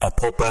A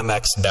Pulp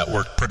MX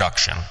Network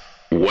production.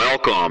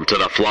 Welcome to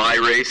the Fly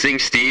Racing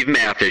Steve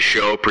Matthes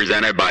Show,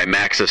 presented by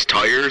Maxxis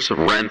Tires,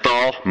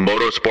 Renthal,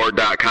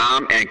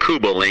 Motorsport.com, and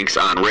Kuba Links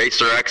on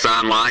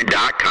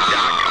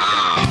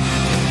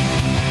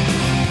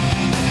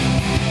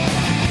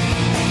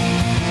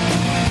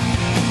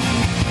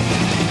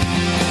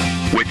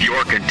RacerXOnline.com. With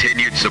your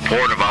continued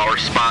support of our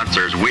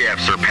sponsors, we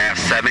have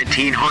surpassed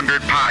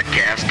 1,700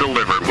 podcasts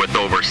delivered with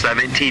over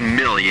 17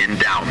 million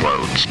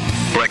downloads.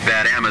 Click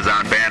that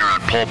Amazon banner on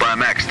Pulp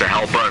MX to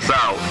help us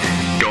out.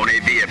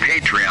 Donate via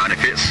Patreon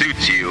if it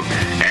suits you.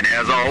 And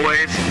as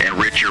always,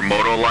 enrich your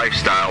moto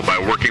lifestyle by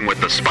working with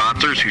the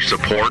sponsors who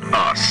support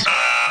us.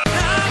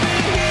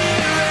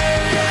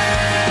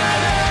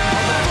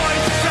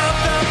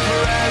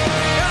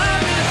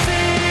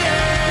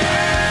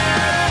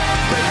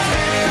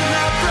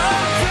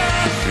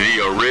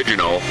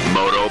 Original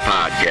Moto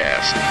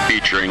Podcast,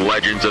 featuring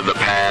legends of the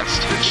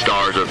past,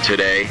 stars of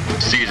today,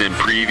 season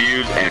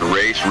previews and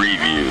race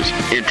reviews,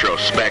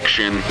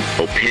 introspection,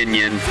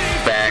 opinion,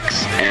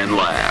 facts, and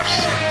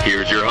laughs.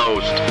 Here's your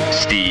host,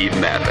 Steve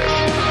Matthes.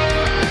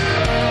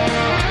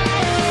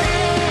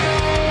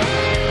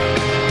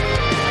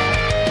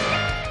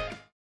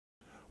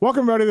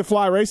 Welcome, everybody, to the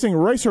Fly Racing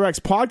RacerX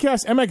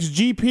podcast,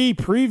 MXGP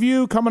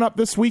Preview coming up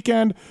this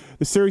weekend.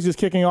 The series is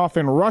kicking off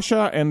in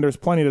Russia, and there's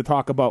plenty to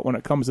talk about when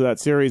it comes to that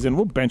series, and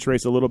we'll bench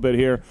race a little bit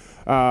here.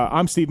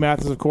 I'm Steve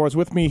Matthes, of course.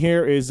 With me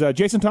here is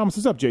Jason Thomas.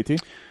 What's up, JT?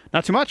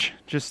 Not too much.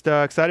 Just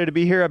excited to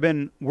be here. I've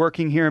been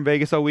working here in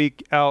Vegas all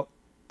week out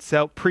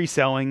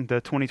pre-selling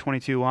the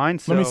 2022 line.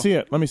 So, Let me see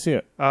it.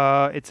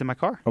 It's in my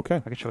car. Okay.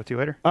 I can show it to you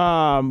later.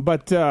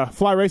 But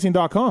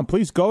flyracing.com.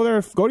 Please go there.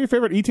 Go to your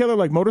favorite e-tailer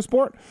like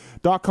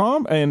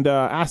motorsport.com and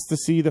ask to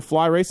see the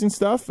Fly Racing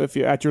stuff if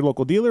you're at your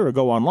local dealer, or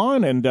go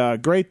online.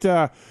 And great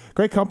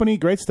company,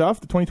 great stuff.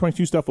 The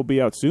 2022 stuff will be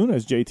out soon,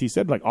 as JT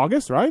said, like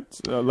August, right?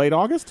 Late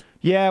August?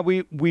 Yeah,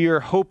 we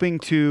are hoping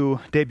to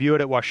debut it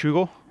at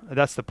Washougal.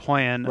 That's the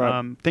plan.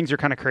 Right. Things are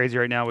kind of crazy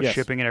right now with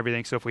shipping and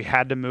everything. So if we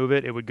had to move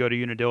it, it would go to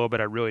Unadilla,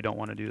 but I really don't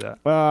want to do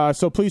that.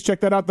 So please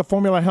check that out. The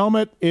Formula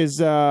helmet is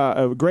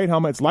a great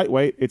helmet. It's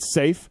lightweight. It's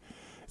safe.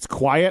 It's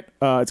quiet.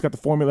 It's got the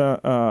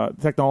Formula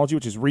technology,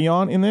 which is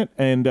Rheon in it.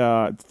 And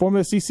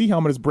Formula CC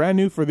helmet is brand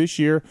new for this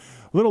year.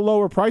 A little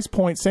lower price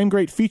point. Same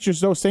great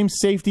features, though. Same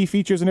safety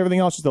features and everything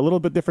else. Just a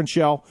little bit different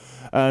shell.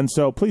 And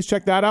so please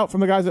check that out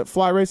from the guys at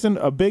Fly Racing.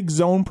 A big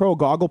Zone Pro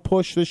goggle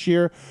push this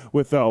year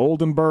with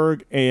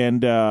Oldenburg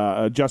and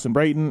Justin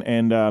Brayton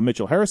and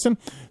Mitchell Harrison.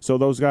 So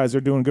those guys are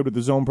doing good with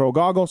the Zone Pro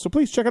goggle. So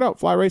please check it out.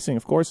 Fly Racing,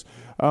 of course.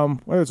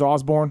 Whether it's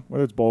Osborne,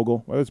 whether it's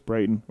Bogle, whether it's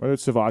Brayton, whether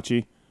it's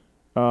Savacci.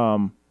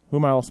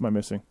 Who else am I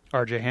missing?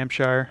 RJ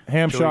Hampshire.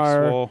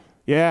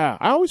 Yeah,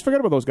 I always forget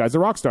about those guys. The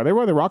Rockstar. They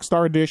wear the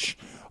Rockstar-dish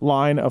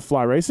line of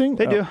Fly Racing.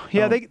 They do.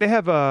 Yeah, they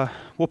have,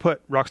 we'll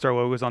put Rockstar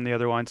logos on the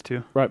other lines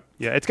too. Right.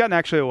 Yeah, it's gotten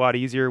actually a lot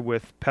easier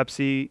with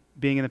Pepsi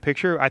being in the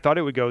picture. I thought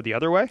it would go the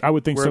other way. I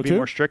would think so, too. Where it would be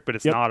more strict, but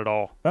it's not at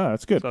all. Oh,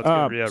 that's good. So,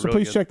 that's good. Yeah, so really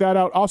please good. Check that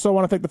out. Also, I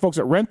want to thank the folks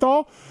at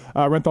Renthal,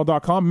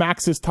 renthal.com,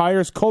 Maxxis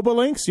Tires, Kuba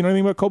Links. You know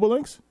anything about Kuba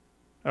Links?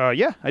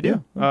 Yeah, I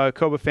do. Yeah.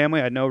 Kuba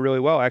family I know really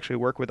well. I actually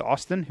work with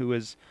Austin, who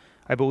is,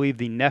 I believe,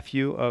 the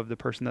nephew of the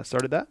person that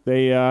started that.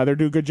 They're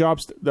doing good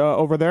jobs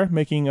over there,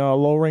 making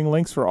lowering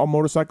links for all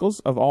motorcycles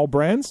of all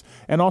brands.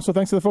 And also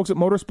thanks to the folks at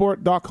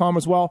motorsport.com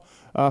as well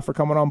for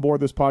coming on board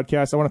this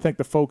podcast. I want to thank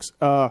the folks.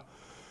 I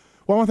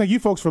want to thank you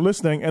folks for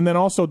listening. And then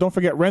also don't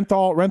forget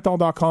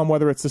renthal.com,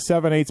 whether it's the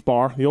 7/8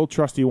 bar, the old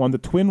trusty one, the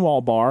twin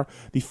wall bar,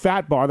 the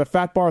Fat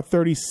Bar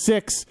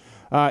 36.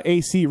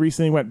 AC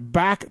recently went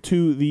back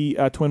to the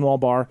twin wall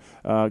bar.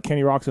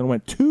 Kenny Roxon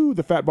went to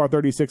the Fat Bar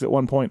 36 at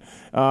one point.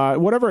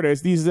 Whatever it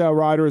is, these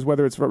riders,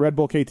 whether it's Red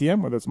Bull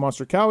KTM, whether it's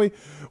Monster Cowie,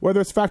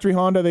 whether it's Factory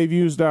Honda, they've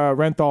used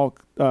Renthal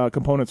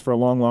components for a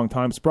long, long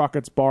time.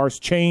 Sprockets, bars,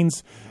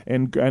 chains,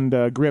 and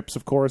grips,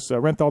 of course.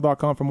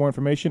 Renthal.com for more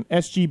information.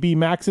 SGB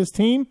Maxxis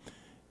team.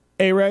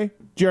 A-Ray,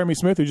 Jeremy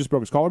Smith, who just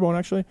broke his collarbone,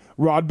 actually.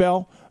 Rod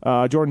Bell,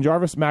 Jordan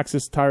Jarvis,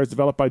 Maxxis tires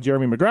developed by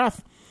Jeremy McGrath.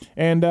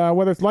 And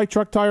whether it's light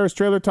truck tires,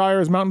 trailer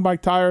tires, mountain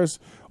bike tires,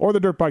 or the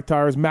dirt bike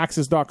tires,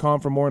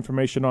 Maxxis.com for more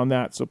information on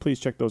that. So please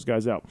check those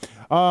guys out.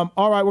 All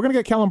right, we're going to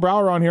get Kellen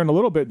Brauer on here in a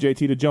little bit,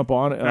 JT, to jump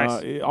on.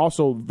 Nice.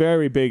 Also,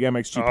 very big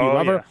MXGP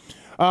lover. Yeah.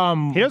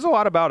 He knows a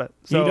lot about it.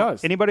 So he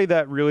does. Anybody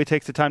that really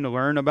takes the time to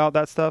learn about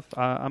that stuff,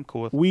 I'm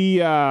cool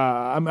with.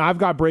 I've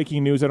got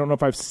breaking news. I don't know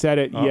if I've said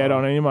it yet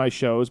on any of my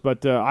shows,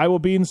 but I will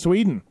be in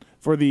Sweden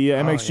for the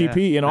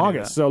MXGP in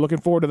August. So looking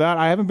forward to that.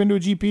 I haven't been to a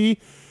GP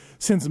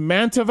since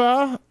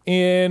Mantova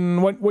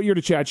in what year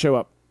did Chad show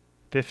up?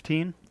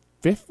 15.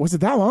 Was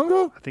it that long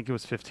ago? I think it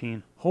was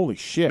 15. Holy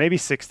shit. Maybe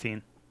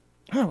 16.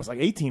 Oh, it was like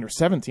 18 or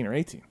 17 or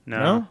 18.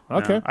 No?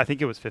 Okay. No. I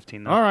think it was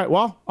 15, though. All right.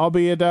 Well, I'll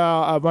be at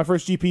my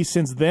first GP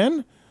since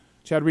then.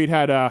 Chad Reed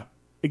had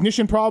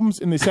ignition problems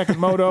in the second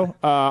moto.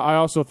 I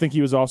also think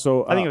he was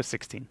also... I think it was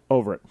 16.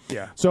 Over it.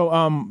 Yeah. So,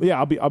 I'll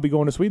be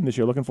going to Sweden this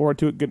year. Looking forward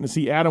to it. Getting to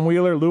see Adam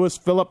Wheeler, Lewis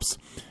Phillips,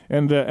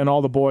 and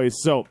all the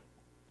boys. So,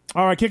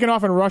 all right, kicking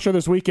off in Russia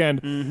this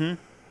weekend. Mm-hmm.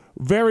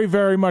 very,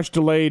 very much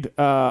delayed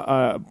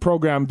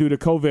program due to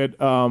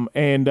COVID,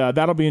 and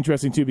that'll be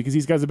interesting too because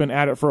these guys have been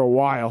at it for a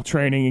while,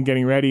 training and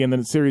getting ready, and then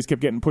the series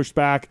kept getting pushed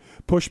back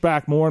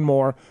more and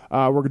more.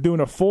 We're doing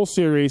a full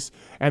series,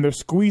 and they're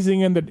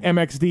squeezing in the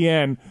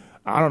MXDN.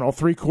 I don't know,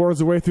 3/4 of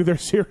the way through their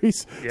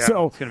series. Yeah,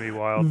 so it's going to be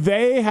wild.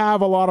 They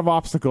have a lot of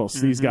obstacles,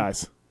 these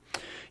guys.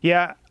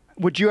 Yeah.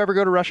 Would you ever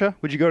go to Russia?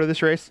 Would you go to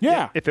this race?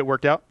 Yeah. If it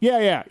worked out?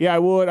 Yeah, I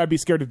would. I'd be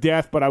scared to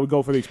death, but I would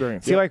go for the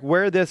experience. See, like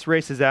where this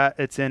race is at,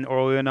 it's in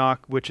Orleanoc,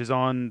 which is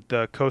on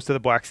the coast of the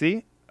Black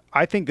Sea.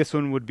 I think this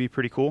one would be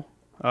pretty cool.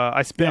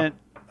 I spent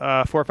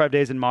 4 or 5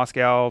 days in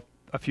Moscow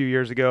a few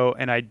years ago,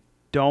 and I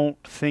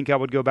don't think I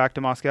would go back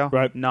to Moscow.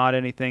 Right. Not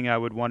anything I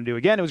would want to do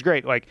again. It was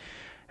great. Like,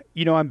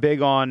 I'm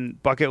big on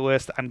bucket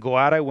list. I'm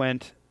glad I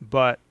went,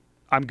 but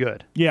I'm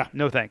good. Yeah.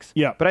 No thanks.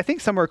 Yeah. But I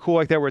think somewhere cool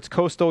like that where it's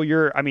coastal,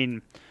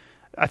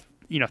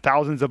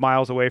 thousands of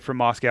miles away from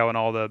Moscow and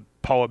all the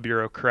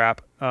Politburo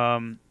crap.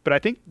 But I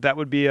think that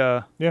would be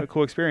a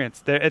cool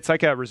experience. It's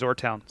like a resort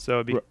town, so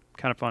it'd be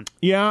kind of fun.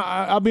 Yeah,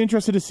 I'll be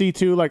interested to see,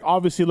 too. Like,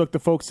 obviously, look, the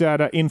folks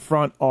at In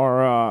Front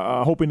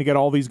are hoping to get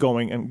all these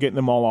going and getting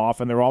them all off,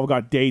 and they're all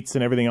got dates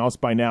and everything else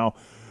by now.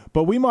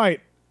 But we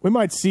might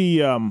see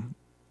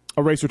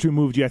a race or two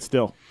moved yet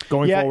still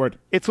going forward.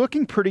 It's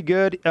looking pretty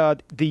good.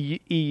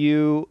 The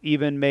EU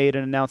even made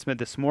an announcement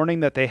this morning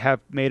that they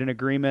have made an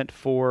agreement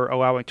for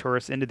allowing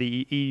tourists into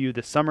the EU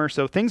this summer.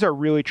 So things are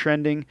really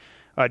trending.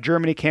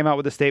 Germany came out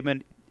with a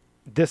statement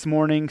this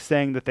morning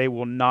saying that they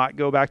will not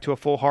go back to a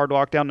full hard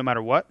lockdown no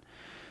matter what.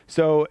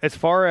 So as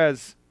far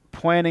as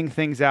planning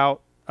things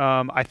out,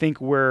 I think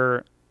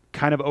we're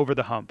kind of over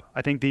the hump.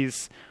 I think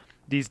these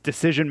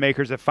decision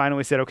makers have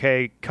finally said,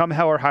 okay, come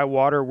hell or high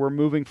water, we're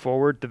moving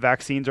forward. The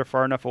vaccines are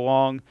far enough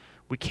along.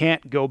 We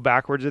can't go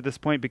backwards at this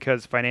point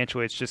because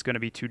financially it's just going to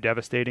be too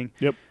devastating.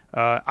 Yep.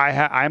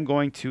 I'm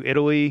going to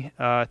Italy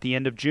at the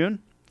end of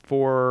June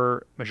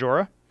for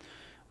Majora.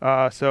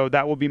 So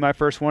that will be my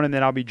first one, and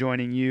then I'll be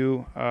joining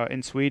you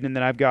in Sweden. And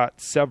then I've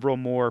got several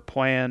more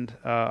planned.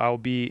 I'll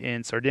be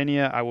in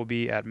Sardinia. I will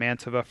be at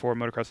Mantova for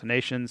Motocross of the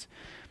Nations.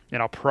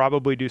 And I'll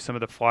probably do some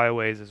of the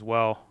flyaways as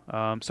well.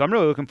 So I'm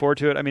really looking forward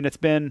to it. I mean, it's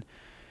been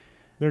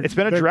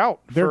a drought.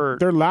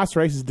 Their last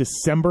race is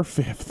December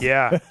 5th.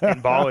 Yeah,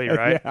 in Bali,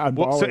 right? Yeah, in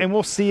Bali. And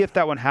we'll see if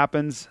that one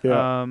happens.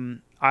 Yeah.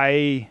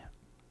 I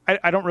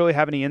don't really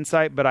have any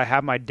insight, but I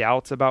have my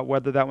doubts about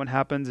whether that one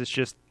happens. It's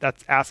just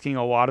that's asking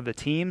a lot of the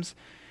teams,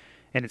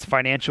 and it's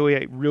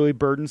financially really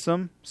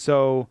burdensome.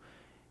 So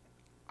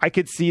I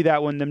could see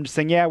that one, them just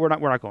saying, yeah, we're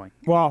not going.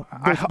 Well,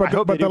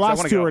 but the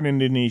last two are in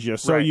Indonesia.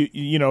 So, right.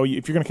 you know,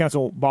 if you're going to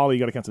cancel Bali,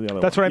 you got to cancel the other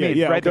one. That's what I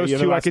mean, right? Okay, those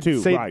two, I could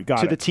say to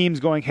it. the teams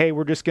going, hey,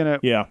 we're just going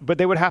to. Yeah. But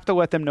they would have to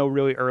let them know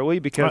really early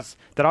because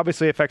that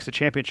obviously affects the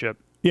championship.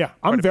 Yeah,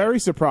 I'm very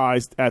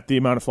surprised at the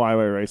amount of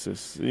flyaway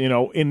races. You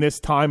know, in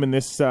this time, in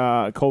this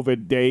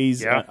COVID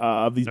days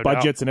of these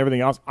budgets and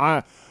everything else,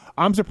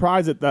 I'm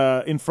surprised that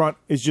the In Front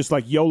is just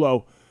like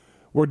YOLO.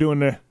 We're doing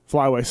the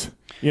flyways.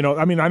 You know,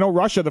 I mean, I know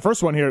Russia, the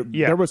first one here,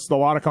 there was a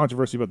lot of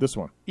controversy about this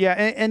one. Yeah,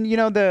 and you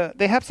know,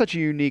 they have such a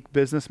unique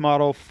business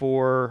model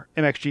for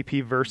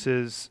MXGP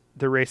versus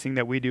the racing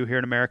that we do here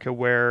in America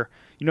where,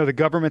 you know, the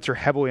governments are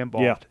heavily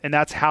involved. And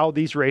that's how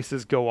these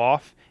races go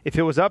off. If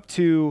it was up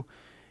to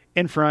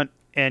In Front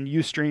and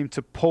Ustream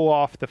to pull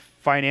off the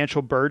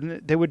financial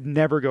burden, they would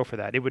never go for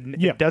that.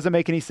 It doesn't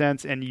make any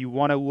sense, and you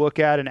want to look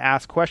at and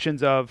ask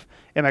questions of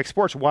MX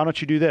Sports, why don't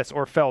you do this?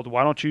 Or Feld,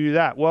 why don't you do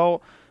that?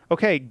 Well,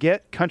 okay,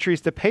 get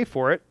countries to pay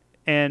for it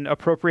and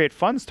appropriate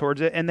funds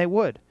towards it, and they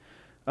would.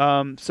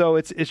 So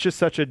it's just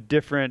such a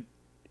different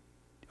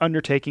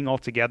undertaking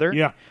altogether.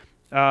 Yeah.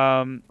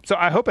 So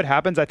I hope it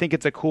happens. I think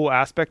it's a cool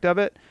aspect of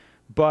it,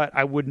 but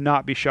I would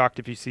not be shocked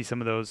if you see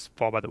some of those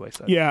fall by the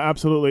wayside. Yeah,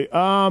 absolutely.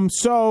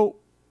 So,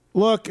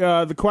 look,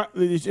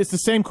 it's the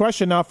same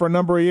question now for a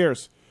number of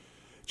years.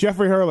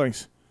 Jeffrey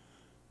Hurlings,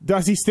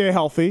 does he stay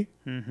healthy?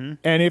 Mm-hmm.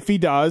 And if he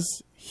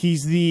does,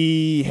 he's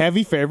the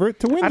heavy favorite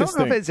to win this thing. I don't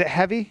know if it's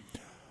heavy.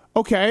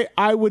 Okay,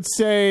 I would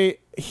say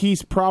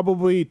he's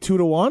probably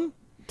 2-1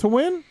 to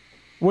win.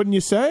 Wouldn't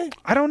you say?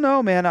 I don't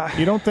know, man.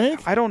 You don't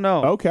think? I don't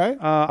know. Okay.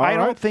 I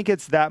don't think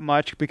it's that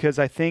much because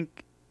I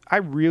think I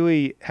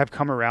really have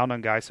come around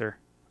on Geiser.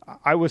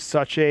 I was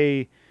such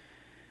I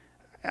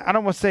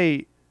don't want to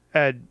say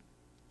a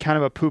kind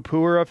of a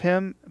poo-pooer of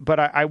him, but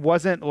I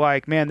wasn't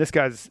like, man, this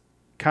guy's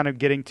kind of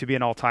getting to be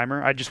an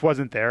all-timer. I just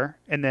wasn't there.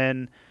 And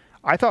then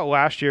I thought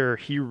last year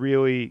he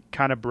really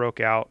kind of broke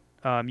out.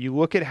 You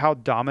look at how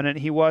dominant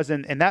he was,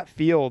 and that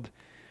field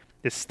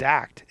is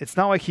stacked. It's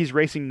not like he's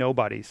racing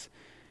nobodies.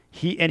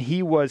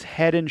 He was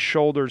head and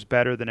shoulders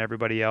better than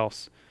everybody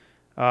else.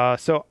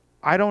 So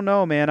I don't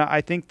know, man.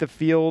 I think the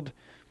field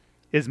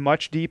is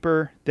much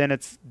deeper than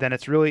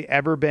it's really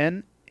ever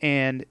been,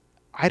 and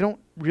I don't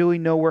really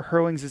know where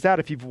Hurlings is at.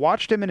 If you've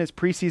watched him in his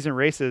preseason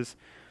races,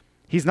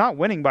 he's not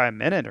winning by a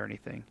minute or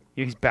anything.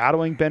 He's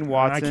battling Ben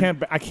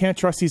Watson. I can't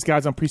trust these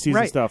guys on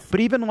preseason stuff.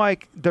 But even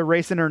like the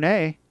race in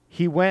Ernée,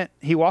 he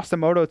lost the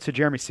moto to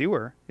Jeremy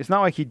Sewer. It's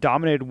not like he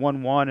dominated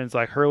 1-1 and it's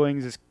like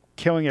Hurlings is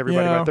killing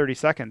everybody by 30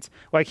 seconds.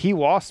 Like, he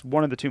lost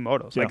one of the two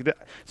motos. Yeah.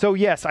 So,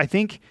 yes, I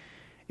think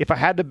if I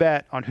had to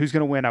bet on who's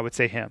going to win, I would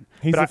say him.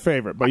 He's the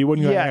favorite, but you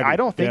wouldn't go heavy. I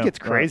don't think it's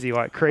crazy,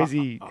 like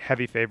crazy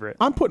heavy favorite.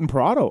 I'm putting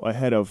Prado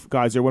ahead of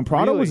Geyser. When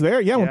Prado was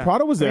there, when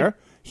Prado was there,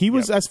 he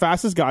was as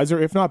fast as Geyser,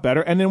 if not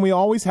better. And then we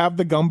always have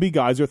the Gumby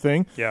Geyser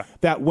thing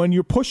that when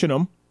you're pushing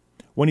him,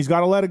 when he's got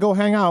to let it go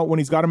hang out, when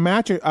he's got to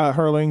match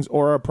Hurlings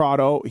or a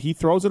Prado, he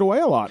throws it away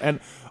a lot. And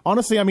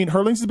honestly, I mean,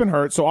 Hurlings has been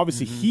hurt, so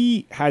obviously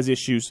he has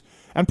issues.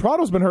 And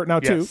Prado's been hurt now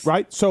too,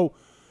 right? So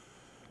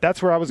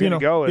that's where I was going to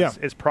go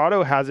is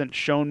Prado hasn't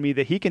shown me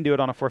that he can do it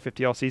on a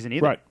 450 all season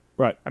either.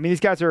 Right. I mean, these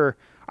guys are,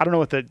 I don't know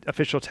what the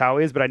official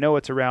tally is, but I know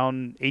it's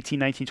around 18,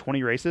 19,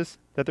 20 races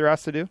that they're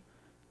asked to do.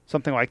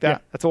 Something like that.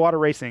 Yeah. That's a lot of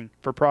racing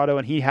for Prado,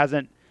 and he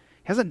hasn't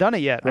done it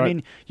yet. Right. I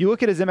mean, you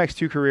look at his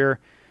MX2 career,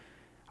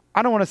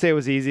 I don't want to say it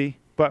was easy,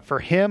 but for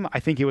him, I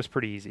think it was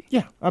pretty easy.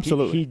 Yeah,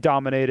 absolutely. He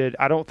dominated.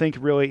 I don't think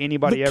really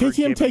anybody ever.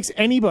 KTM takes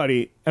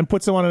anybody and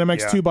puts them on an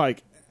MX2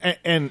 bike,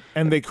 and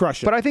they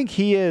crush it. But I think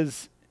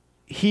he's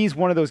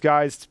one of those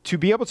guys to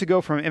be able to go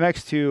from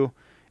MX2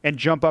 and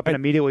jump up and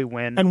immediately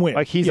win. And win.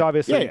 Like, he's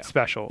obviously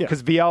special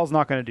because VL's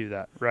not going to do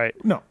that, right?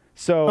 No.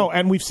 So,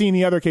 and we've seen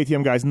the other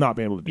KTM guys not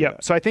being able to do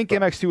that. So I think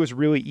MX2 was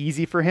really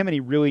easy for him, and he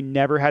really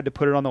never had to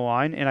put it on the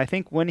line. And I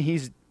think when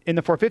he's in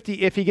the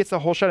 450, if he gets the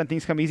whole shot and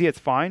things come easy, it's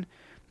fine.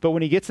 But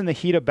when he gets in the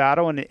heat of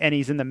battle and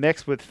he's in the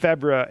mix with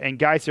Febvre and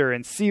Geyser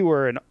and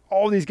Sewer and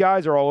all these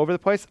guys are all over the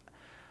place,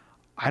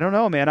 I don't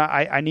know, man.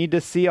 I need to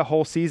see a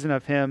whole season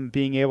of him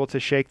being able to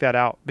shake that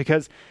out,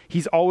 because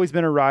he's always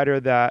been a rider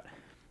that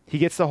he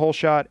gets the whole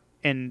shot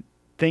and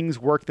things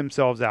work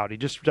themselves out. He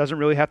just doesn't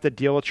really have to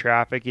deal with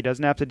traffic. He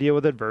doesn't have to deal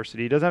with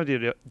adversity. He doesn't have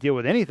to deal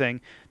with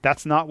anything.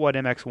 That's not what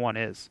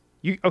MX1 is.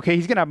 He's going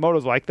to have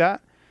motos like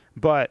that,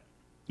 but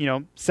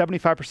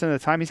 75% of the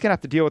time, he's going to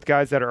have to deal with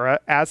guys that are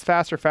as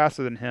fast or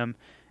faster than him,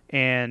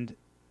 and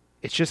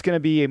it's just going to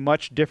be a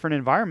much different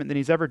environment than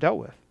he's ever dealt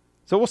with.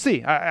 So we'll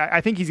see.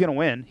 I think he's going to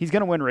win. He's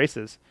going to win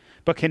races,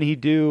 but can he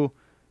do,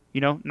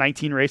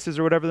 19 races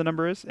or whatever the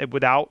number is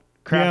without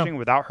crashing,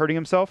 without hurting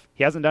himself?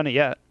 He hasn't done it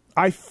yet.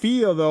 I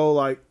feel though,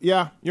 like,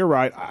 you're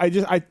right.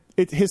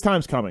 His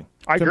time's coming.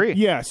 I agree.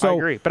 Yeah, so I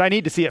agree, but I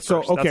need to see it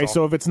first. Okay,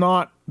 so if it's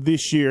not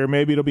this year,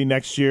 maybe it'll be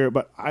next year.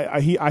 But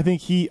I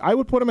think I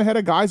would put him ahead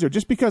of Geyser,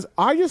 just because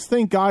I just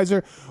think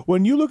Geyser,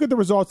 when you look at the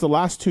results the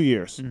last 2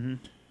 years,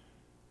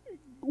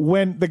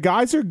 when the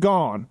guys are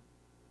gone,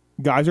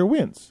 Geyser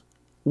wins.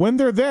 When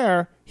they're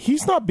there,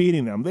 he's not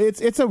beating them.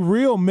 It's a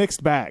real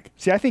mixed bag.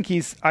 See, I think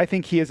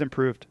he has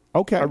improved.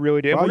 Okay, I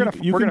really do. Well,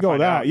 you can go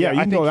that. Yeah, you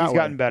can go that. He's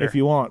gotten better if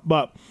you want,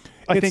 but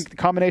I think the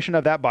combination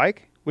of that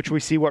bike, which we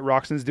see what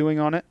Roxon's doing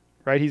on it,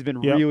 right? He's been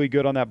really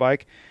good on that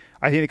bike.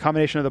 I think the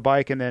combination of the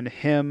bike and then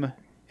him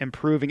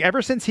improving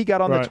ever since he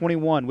got on the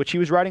 21, which he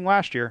was riding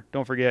last year.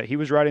 Don't forget, he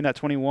was riding that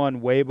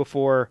 21 way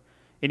before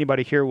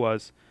anybody here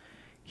was.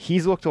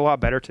 He's looked a lot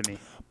better to me.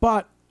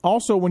 But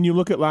also, when you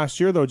look at last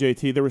year, though,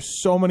 JT, there were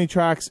so many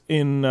tracks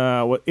in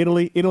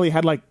Italy. Italy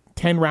had like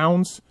 10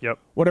 rounds. Yep.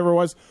 Whatever it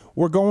was.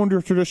 We're going to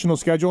a traditional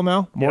schedule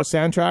now. More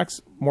sand tracks,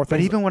 more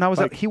things. But even when I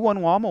was he won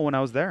Lommel when I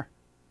was there.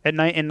 In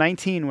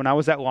 19, when I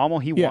was at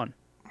Lommel, he won.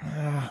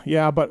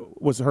 Yeah,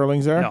 but was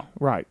Hurlings there? No.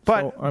 Right.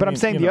 But I'm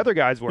saying the other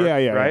guys were.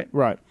 Right?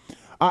 Right.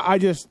 I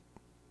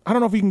don't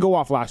know if he can go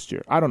off last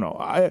year. I don't know.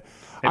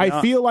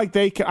 I feel like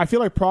I feel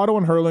like Prado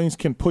and Hurlings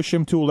can push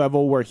him to a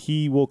level where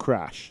he will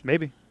crash.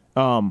 Maybe.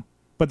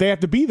 But they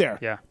have to be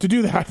there to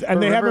do that,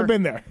 and they haven't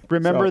been there.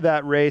 Remember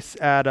that race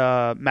at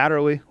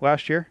Matterley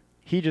last year?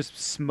 He just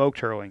smoked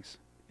Hurlings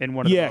in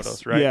one of the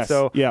motos, right? Yes,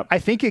 so I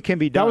think it can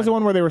be done. That was the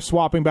one where they were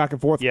swapping back and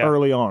forth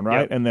early on,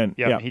 right? And then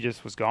he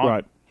just was gone.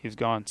 Right. He was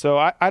gone. So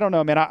I don't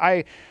know, man.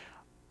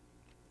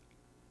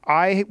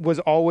 I was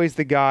always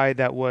the guy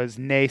that was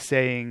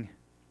naysaying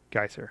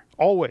Geyser.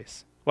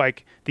 Always.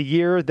 Like the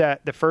year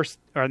that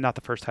not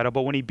the first title,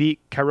 but when he beat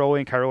Cairoli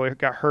and Cairoli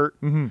got hurt,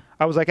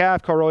 I was like,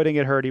 if Cairoli didn't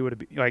get hurt, he would have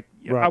been like,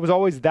 I was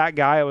always that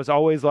guy. I was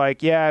always like,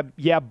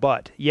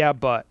 but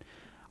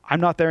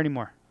I'm not there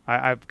anymore.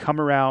 I've come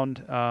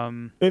around.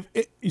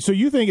 So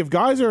you think if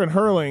Geyser and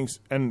Hurlings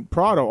and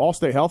Prado all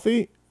stay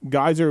healthy,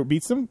 Geyser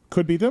beats them?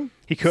 Could beat them?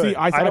 He could. See,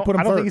 I put him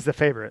I don't third. think he's the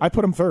favorite. I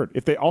put him third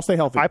if they all stay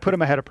healthy. I put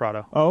him ahead of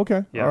Prado. Oh,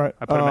 okay. Yeah, all right.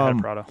 I put him ahead of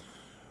Prado.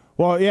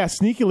 Well,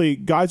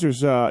 sneakily,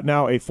 Geyser's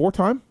now a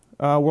 4-time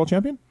world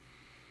champion.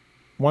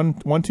 Won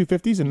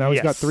 250s, and now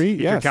he's got 3.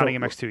 If you're counting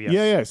MX2, yes.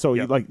 Yeah.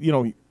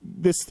 So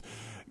this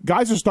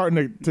guys are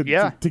starting to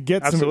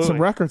get some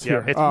records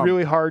here. It's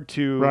really hard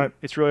to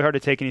it's really hard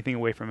to take anything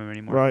away from him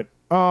anymore.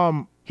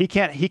 Right. He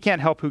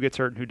can't help who gets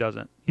hurt and who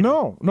doesn't.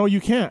 No, you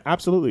can't.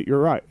 Absolutely,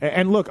 you're right.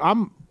 And look,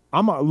 I'm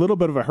a little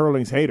bit of a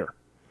Hurlings hater,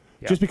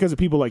 just because of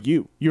people like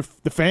you. You're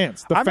the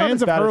fans. The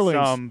fans of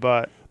Hurlings,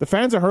 but the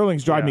fans of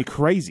Hurlings drive me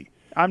crazy.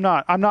 I'm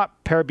not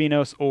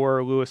Parabinos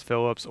or Lewis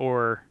Phillips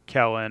or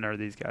Kellen or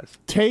these guys.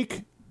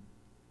 Take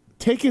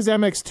his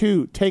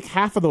MX2, take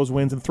half of those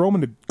wins and throw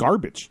them into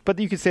garbage. But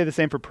you could say the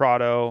same for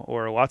Prado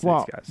or lots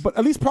of these guys. But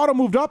at least Prado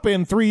moved up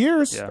in 3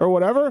 years or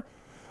whatever.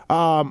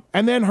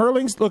 And then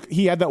Hurlings, look,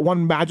 he had that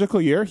one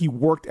magical year. He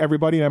worked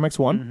everybody in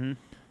MX1. Mm-hmm.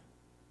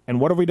 And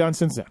what have we done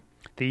since then?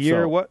 The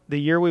year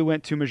we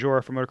went to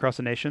Majora for Motocross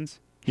of Nations,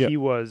 Yep. he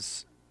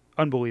was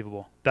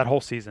unbelievable that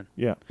whole season.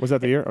 Yeah. Was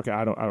that the year? Okay,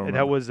 I don't remember.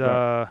 That was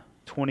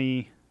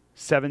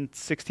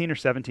 2016 or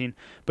 17.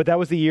 But that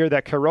was the year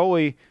that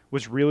Caroli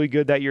was really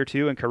good that year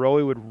too, and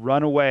Caroli would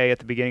run away at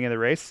the beginning of the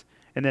race,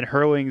 and then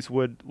Hurlings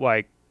would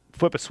like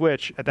flip a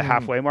switch at the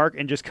halfway mark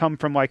and just come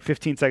from like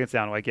 15 seconds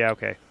down. Like, yeah,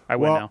 okay, I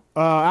win now.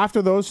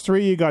 After those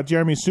three, you got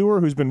Jeremy Sewer,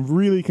 who's been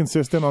really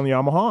consistent on the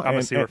Yamaha. I'm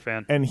a Sewer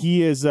fan. And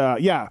he is,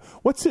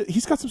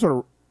 he's got some sort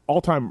of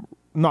all-time,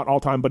 not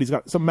all-time, but he's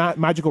got some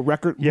magical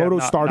record. Yeah, Moto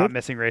started. Not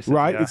missing races.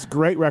 Right, Yeah. it's a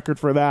great record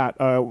for that,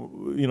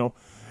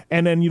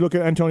 And then you look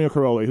at Antonio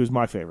Caroli, who's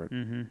my favorite.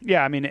 Mm-hmm.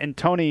 Yeah, I mean, and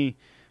Tony,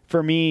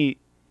 for me,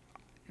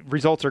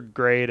 results are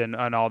great and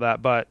all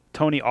that, but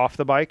Tony off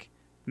the bike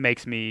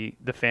makes me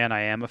the fan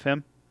I am of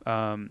him.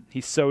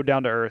 He's so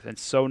down to earth and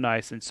so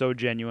nice and so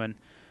genuine.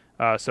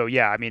 So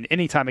yeah, I mean,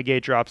 anytime a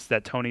gate drops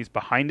that Tony's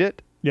behind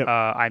it, Yep.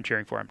 I'm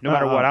cheering for him. No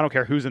matter what, I don't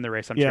care who's in the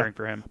race, I'm cheering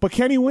for him. But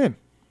can he win?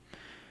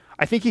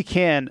 I think he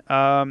can.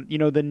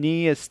 The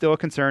knee is still a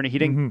concern. He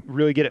didn't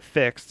really get it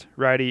fixed,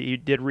 right? He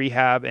did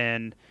rehab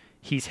and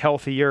he's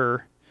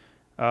healthier.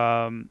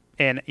 I'm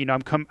kind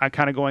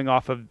of going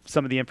off of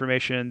some of the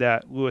information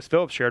that Lewis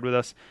Phillips shared with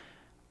us.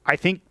 I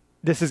think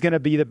this is going to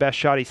be the best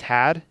shot he's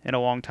had in a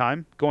long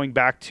time, going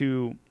back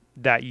to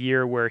that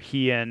year where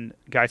he and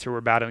Geiser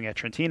were battling at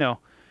Trentino.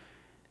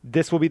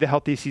 This will be the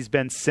healthiest he's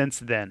been since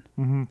then.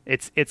 Mm-hmm.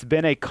 It's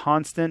been a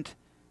constant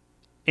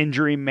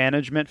injury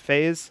management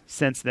phase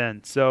since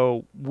then.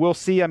 So we'll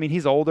see. I mean,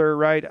 he's older,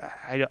 right?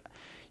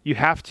 You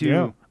have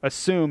to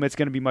assume it's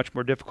going to be much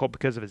more difficult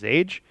because of his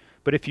age.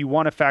 But if you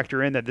want to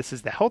factor in that this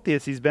is the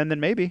healthiest he's been, then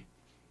maybe.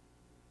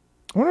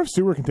 I wonder if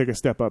Stewart can take a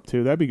step up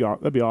too. That'd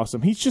be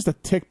awesome. He's just a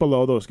tick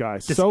below those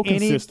guys.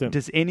 Consistent.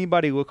 Does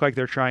anybody look like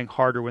they're trying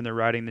harder when they're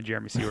riding the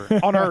Jeremy Stewart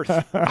on Earth?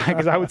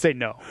 Because I would say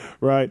no.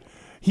 Right.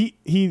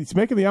 He's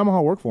making the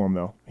Yamaha work for him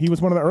though. He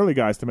was one of the early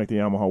guys to make the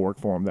Yamaha work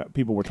for him that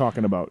people were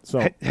talking about.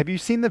 So have you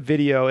seen the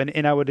video?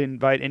 And I would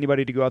invite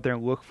anybody to go out there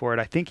and look for it.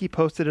 I think he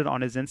posted it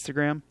on his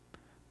Instagram.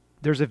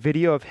 There's a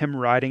video of him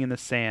riding in the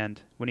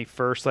sand when he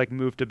first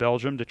moved to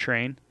Belgium to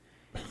train.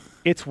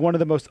 It's one of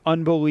the most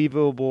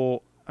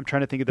unbelievable. I'm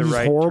trying to think of the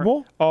right.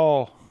 Horrible?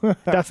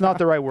 That's not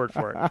the right word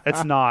for it.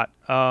 It's not.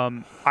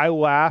 I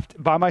laughed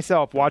by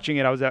myself watching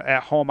it. I was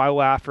at home. I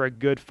laughed for a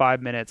good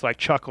 5 minutes,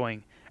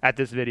 chuckling at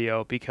this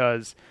video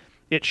because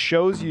it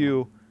shows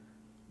you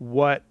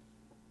what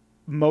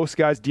most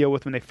guys deal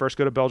with when they first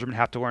go to Belgium and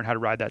have to learn how to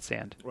ride that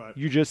sand. Right.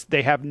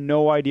 They have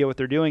no idea what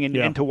they're doing.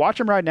 And to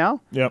watch him ride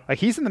now,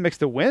 he's in the mix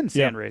to win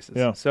sand races.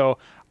 Yeah. So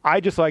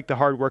I just like the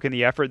hard work and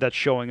the effort that's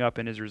showing up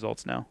in his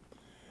results now.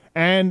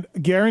 And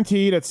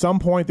guaranteed at some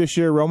point this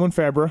year, Roman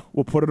Febvre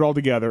will put it all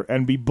together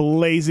and be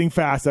blazing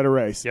fast at a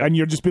race. Yep. And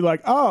you'll just be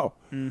like,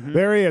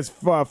 there he is,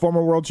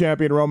 former world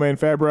champion Romain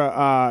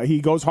Febvre. He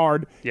goes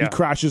hard. Yeah. He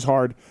crashes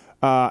hard.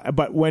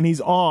 But when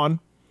he's on,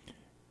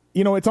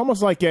 it's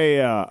almost like a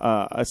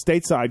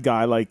stateside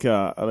guy like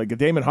a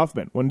Damon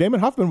Huffman. When Damon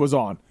Huffman was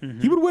on,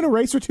 he would win a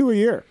race or two a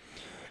year.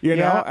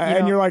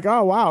 You're like,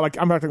 oh wow,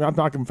 I'm not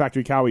talking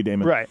Factory Cowie,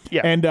 Damon, right?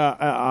 Yeah, and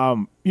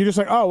you're just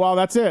like, oh well,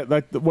 that's it.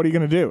 What are you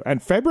going to do?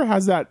 And Febvre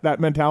has that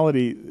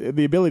mentality,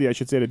 the ability, I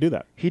should say, to do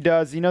that. He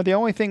does. The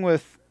only thing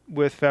with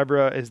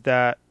Febvre is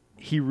that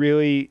he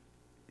really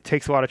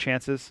takes a lot of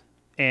chances.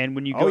 And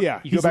when you go,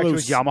 you go back to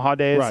his Yamaha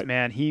days, right.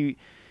 Man, he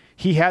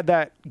had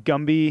that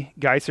Gumby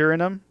Geiser in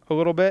him a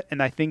little bit,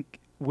 and I think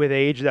with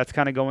age that's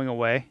kind of going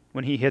away.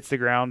 When he hits the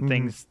ground,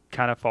 things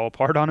kind of fall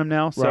apart on him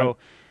now. So. Right.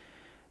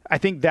 I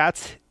think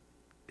that's,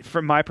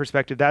 from my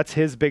perspective, that's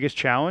his biggest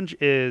challenge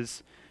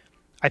is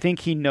I think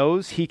he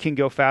knows he can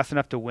go fast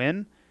enough to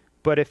win,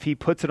 but if he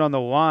puts it on the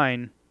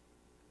line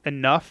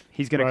enough,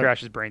 he's going to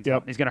crash his brains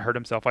out. He's going to hurt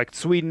himself. Like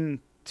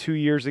Sweden 3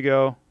 years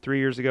ago,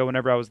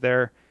 whenever I was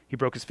there, he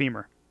broke his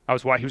femur.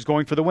 He was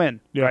going for the win,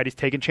 right? He's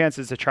taking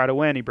chances to try to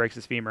win. He breaks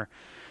his femur.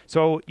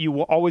 So you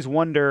will always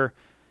wonder,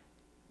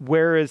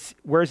 where is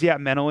he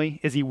at mentally?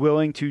 Is he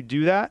willing to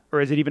do that?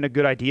 Or is it even a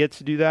good idea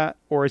to do that?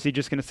 Or is he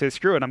just going to say,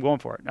 screw it, I'm going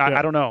for it?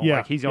 I don't know.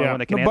 Yeah. He's the only one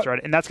that can answer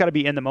it. And that's got to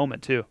be in the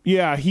moment, too.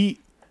 Yeah, he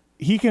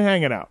can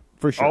hang it out,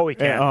 for sure. Oh, he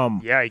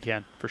can. He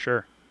can, for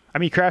sure. I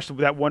mean, he crashed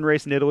that one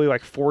race in Italy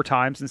 4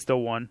 times and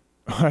still won.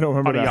 I don't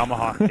remember on that. On a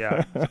Yamaha.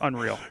 Yeah, it's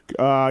unreal.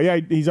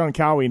 He's on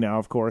Cowie now,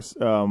 of course.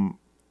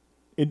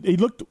 He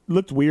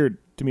looked weird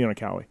to me on a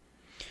Cowie.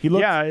 He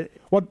looked,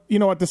 what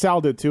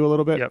DeSalle did too a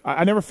little bit. Yep.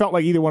 I never felt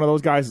like either one of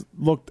those guys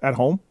looked at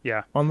home.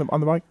 Yeah. On the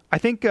bike. I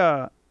think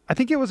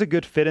it was a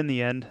good fit in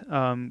the end.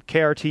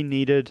 KRT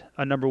needed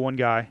a number one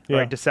guy. Yeah.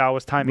 Right. DeSalle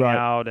was timing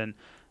out, and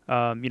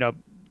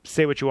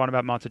say what you want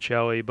about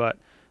Monticelli, but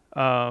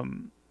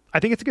I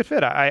think it's a good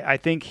fit. I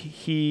think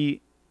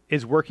he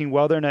is working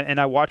well there,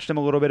 and I watched him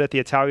a little bit at the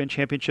Italian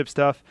Championship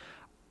stuff.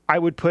 I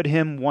would put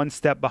him one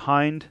step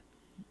behind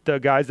the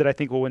guys that I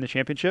think will win the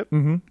championship,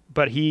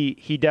 but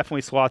he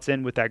definitely slots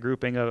in with that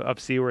grouping of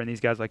Sewer and these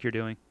guys like you're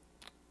doing.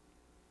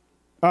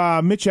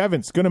 Mitch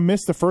Evans going to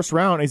miss the first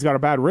round. He's got a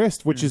bad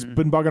wrist, which has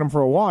been bugging him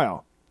for a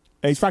while.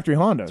 And he's factory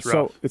Honda,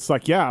 so it's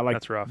like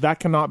That's rough. that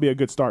cannot be a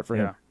good start for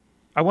him.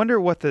 I wonder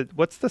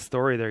what's the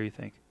story there. You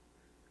think?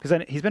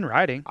 Because he's been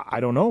riding. I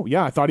don't know.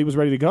 Yeah, I thought he was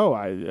ready to go.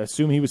 I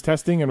assume he was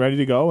testing and ready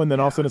to go, and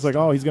then all of a sudden it's like,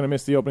 oh, he's going to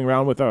miss the opening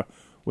round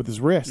with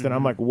his wrist, and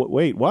I'm like,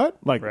 wait, what?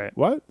 Like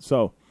what?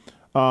 So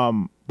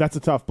that's a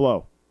tough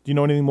blow. Do you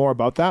know anything more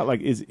about that?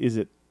 Like, is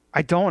it?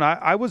 I don't.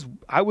 I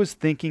was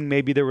thinking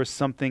maybe there was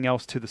something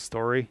else to the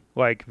story,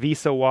 like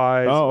visa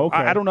wise. Oh, okay.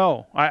 I don't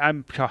know.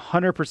 I'm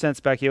 100%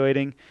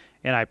 speculating,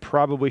 and I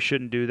probably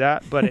shouldn't do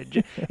that. But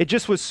it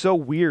just was so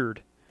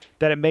weird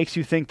that it makes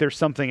you think there's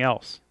something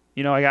else.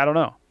 You know, like I don't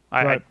know.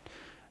 I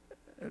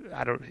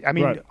don't. I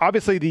mean,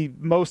 obviously the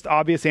most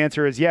obvious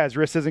answer is his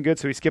wrist isn't good,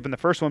 so he's skipping the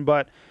first one.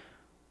 But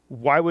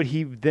why would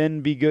he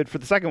then be good for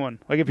the second one?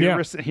 Like if your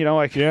wrist, is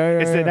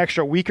an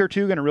extra week or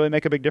two going to really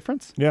make a big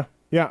difference? Yeah.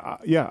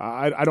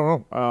 I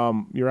don't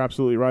know. You're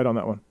absolutely right on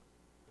that one.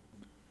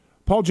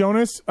 Paul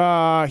Jonas,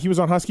 he was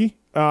on Husky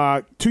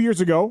 2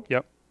 years ago.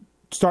 Yep.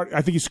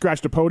 I think he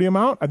scratched a podium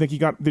out. I think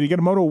did he get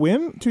a moto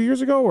win 2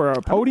 years ago or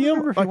a podium? I don't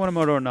remember if he won a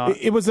moto or not.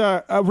 It was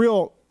a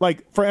real,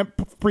 for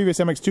previous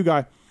MX2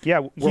 guy.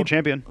 Yeah, world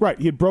champion. Right.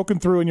 He had broken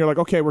through, and you're like,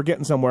 okay, we're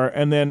getting somewhere.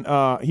 And then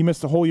he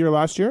missed the whole year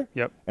last year.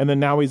 Yep. And then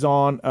now he's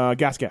on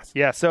Gas.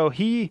 Yeah, so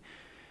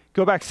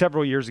go back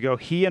several years ago,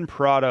 he and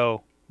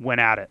Prado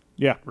went at it.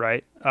 Yeah.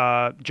 Right?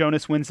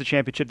 Jonas wins the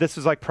championship. This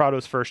was like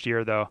Prado's first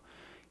year, though.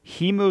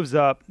 He moves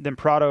up, then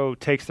Prado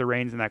takes the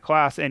reins in that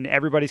class, and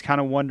everybody's kind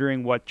of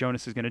wondering what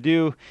Jonas is going to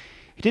do.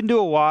 He didn't do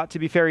a lot, to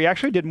be fair. He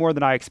actually did more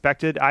than I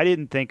expected. I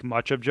didn't think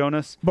much of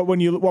Jonas. But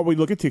we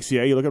look at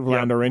Tixier, you look at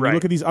Verlander, and you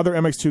look at these other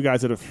MX2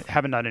 guys that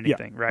haven't done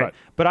anything, right?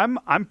 But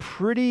I'm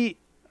pretty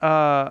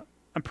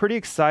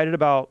excited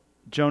about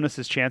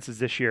Jonas's chances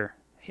this year.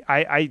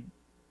 I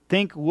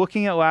think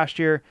looking at last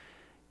year,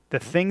 the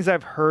things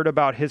I've heard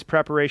about his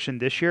preparation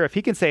this year, if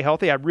he can stay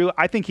healthy,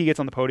 I think he gets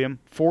on the podium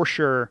for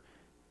sure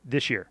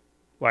this year.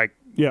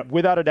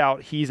 Without a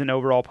doubt, he's an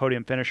overall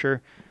podium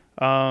finisher.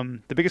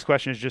 The biggest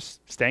question is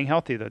just staying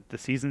healthy. The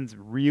season's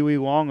really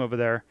long over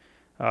there.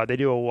 They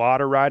do a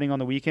lot of riding on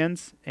the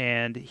weekends,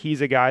 and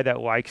he's a guy that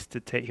likes to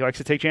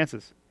take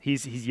chances.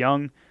 He's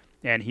young,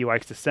 and he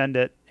likes to send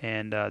it,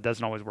 and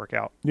doesn't always work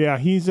out. Yeah,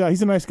 he's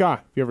a nice guy.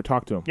 If you ever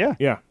talk to him,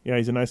 yeah,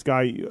 he's a nice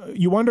guy.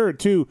 You wonder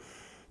too.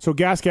 So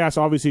Gas,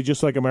 obviously,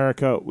 just like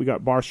America, we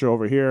got Barsha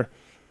over here.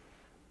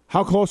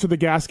 How close are the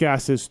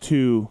Gases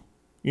to,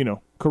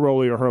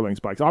 Caroli or Hurling's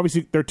bikes?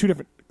 Obviously, they're two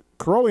different.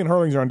 Caroli and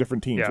Hurling's are on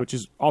different teams, which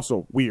is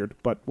also weird,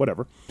 but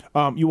whatever.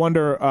 You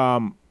wonder,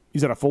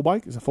 is that a full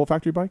bike? Is it a full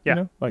factory bike?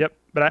 Yeah. Yep.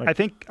 But I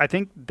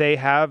think they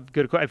have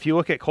good equipment. If you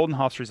look at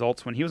Coldenhoff's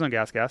results when he was on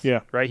Gas,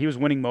 right, he was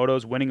winning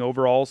motos, winning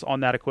overalls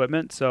on that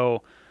equipment.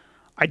 So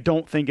I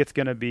don't think it's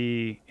going to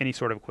be any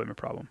sort of equipment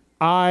problem.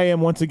 I am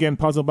once again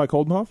puzzled by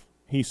Coldenhoff.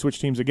 He switched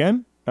teams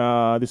again.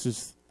 This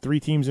is 3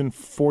 teams in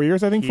 4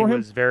 years, I think, for him. He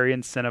was very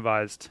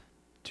incentivized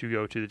to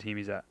go to the team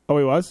he's at. Oh,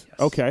 he was? Yes.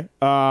 Okay.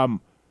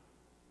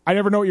 I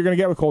never know what you're going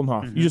to get with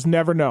Coldenhoff. Mm-hmm. You just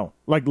never know.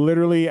 Like,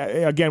 literally,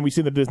 again, we've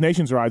seen the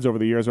Nations rides over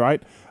the years,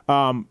 right?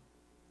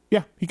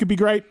 He could be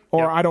great,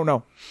 or I don't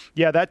know.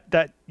 Yeah,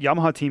 that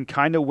Yamaha team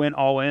kind of went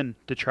all in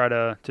to try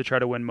to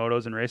win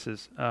motos and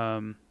races.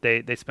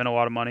 They spent a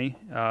lot of money,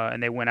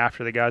 and they went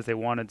after the guys they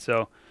wanted.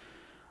 So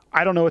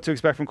I don't know what to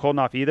expect from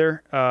Coldenhoff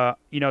either.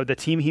 The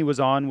team he was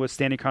on was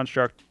Standing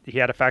Construct. He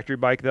had a factory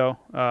bike, though.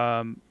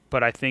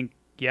 But I think,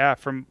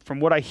 from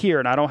what I hear,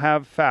 and I don't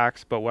have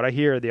facts, but what I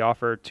hear, the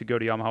offer to go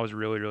to Yamaha was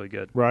really, really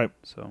good. Right.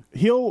 So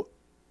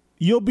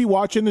you'll be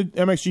watching the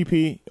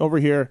MXGP over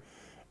here,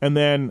 and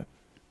then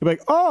you'll be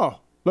like, oh,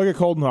 look at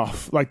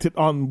Coldenhoff,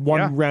 on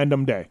one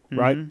random day,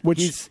 right? Mm-hmm.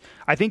 Which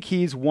I think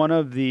he's one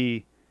of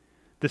the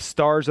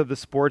stars of the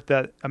sport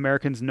that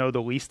Americans know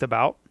the least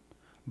about,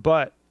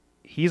 but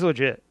he's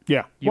legit.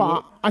 Yeah.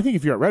 I think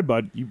if you're at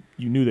Redbud,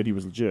 you knew that he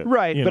was legit.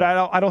 Right, but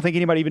I don't think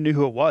anybody even knew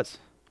who it was.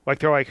 Like,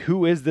 they're like,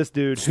 who is this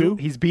dude?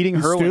 He's beating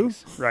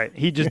Hurlings. Right.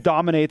 He just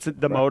dominates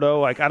the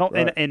moto. Like, I don't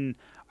and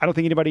I don't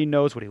think anybody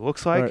knows what he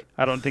looks like. Right.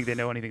 I don't think they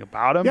know anything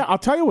about him. Yeah, I'll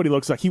tell you what he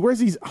looks like. He wears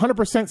these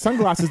 100%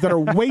 sunglasses that are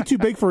way too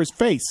big for his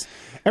face.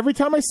 Every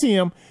time I see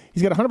him,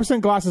 he's got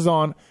 100% glasses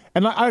on,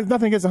 and I have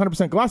nothing against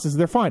 100% glasses.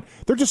 They're fine.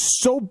 They're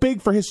just so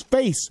big for his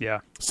face.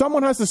 Yeah.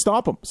 Someone has to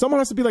stop him. Someone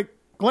has to be like,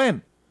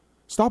 Glenn,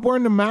 stop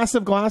wearing the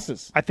massive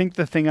glasses. I think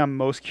the thing I'm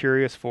most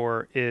curious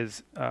for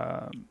is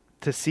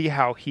to see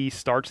how he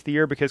starts the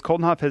year, because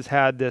Coldenhoff has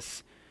had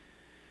this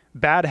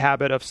bad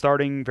habit of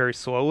starting very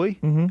slowly,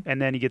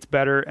 and then he gets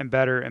better and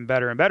better and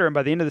better and better, and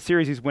by the end of the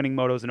series he's winning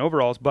motos and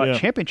overalls, but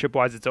championship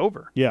wise it's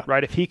over.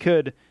 Right? If he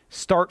could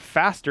start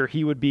faster,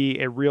 he would be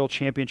a real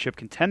championship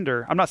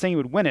contender. I'm not saying he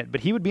would win it,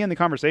 but he would be in the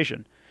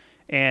conversation,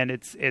 and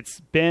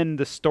it's been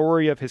the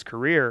story of his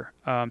career.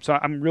 So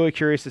I'm really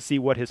curious to see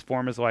what his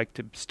form is like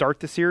to start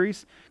the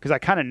series, because I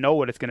kind of know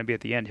what it's going to be at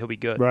the end. He'll be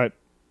good. Right.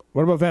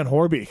 What about Van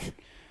Horbeek?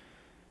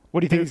 What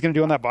do you think he's going to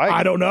do on that bike?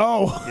 I don't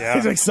know. Yeah.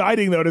 It's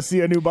exciting, though, to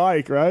see a new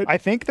bike, right? I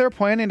think they're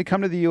planning to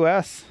come to the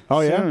U.S.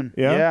 soon.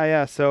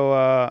 Yeah.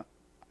 So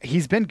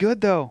He's been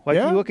good though. Like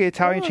you look at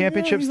Italian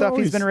Championship stuff,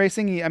 he's been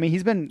racing.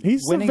 He's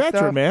winning a veteran,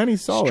 stuff. man.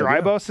 He's solid.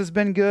 Strybos has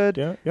been good.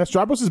 Yeah,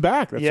 Strybos is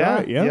back. That's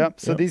right. Yeah. Yep.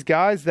 So these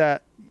guys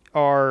that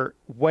are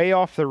way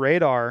off the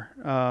radar,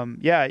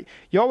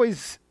 you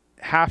always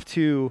have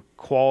to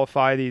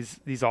qualify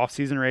these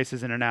off-season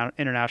races and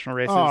international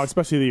races. Oh,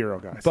 especially the Euro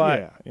guys.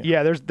 But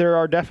there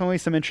are definitely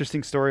some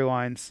interesting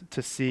storylines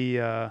to see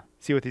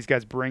what these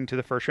guys bring to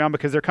the first round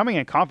because they're coming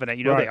in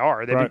confident. They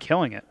are. They've been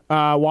killing it.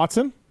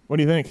 Watson, what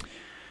do you think?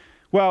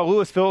 Well,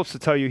 Lewis Phillips will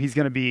tell you he's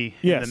going to be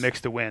in the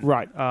mix to win.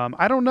 Right.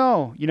 I don't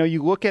know.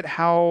 You look at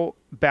how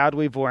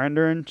badly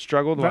Vlaanderen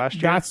struggled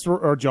last year.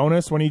 Or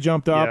Jonas when he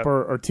jumped up,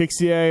 or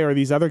Tixier, or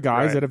these other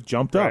guys that have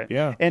jumped up.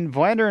 Yeah. And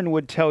Vlaanderen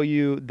would tell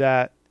you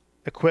that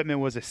equipment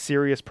was a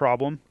serious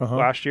problem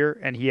last year,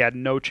 and he had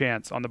no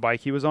chance on the bike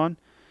he was on.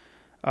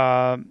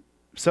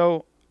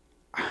 So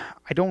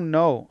I don't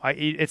know.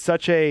 It's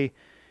such a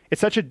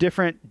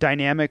different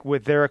dynamic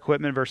with their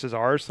equipment versus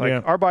ours.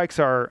 Our bikes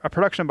a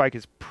production bike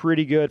is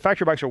pretty good.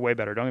 Factory bikes are way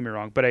better. Don't get me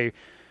wrong, but a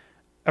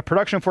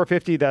production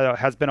 450 that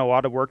has been a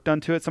lot of work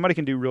done to it, somebody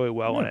can do really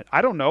well in it.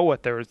 I don't know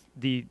what the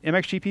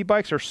MXGP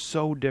bikes are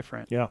so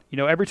different. Yeah.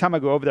 Every time I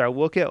go over there, I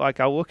look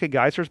at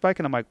Geiser's bike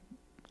and I'm like,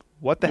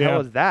 what the hell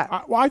is that?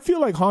 I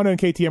feel like Honda and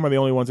KTM are the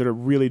only ones that are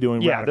really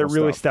doing they're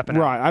really stuff. stepping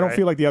out. Right. I don't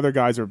feel like the other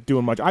guys are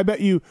doing much. I bet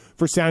you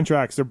for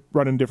Sandtrax, they're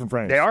running different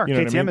frames. They are. You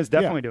know KTM is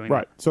definitely doing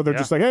right. that. So they're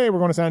just like, hey, we're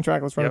going to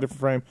Sandtrack. Let's run a different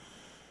frame.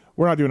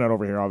 We're not doing that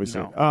over here,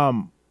 obviously.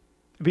 No.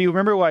 But you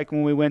remember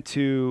when we went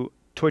to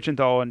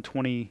Teutschenthal in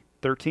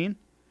 2013?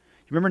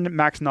 You remember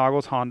Max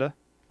Nagel's Honda?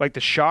 Like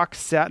the shock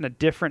sat in a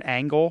different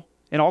angle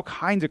and all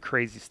kinds of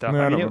crazy stuff.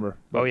 I don't remember.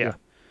 Yeah.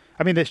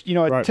 I mean, this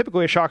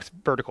typically a shock's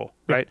vertical,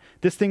 right?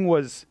 This thing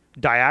was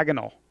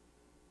diagonal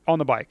on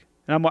the bike.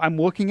 And I'm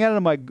looking at it,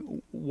 I'm like,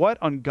 what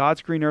on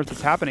God's green earth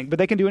is happening? But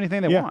they can do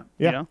anything they want,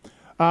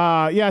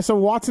 so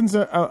Watson's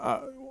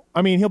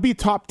he'll be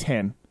top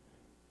 10.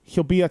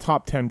 He'll be a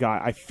top 10 guy,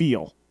 I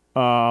feel.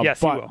 Yes,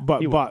 he will.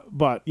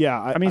 But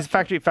yeah. He's a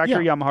factory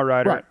Yamaha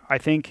rider. Right. I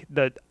think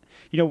that,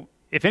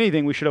 if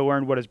anything, we should have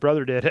learned what his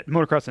brother did at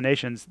Motocross of the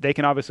Nations. They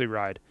can obviously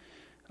ride.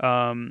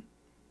 I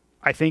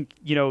think,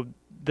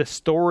 the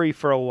story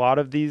for a lot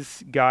of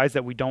these guys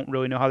that we don't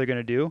really know how they're going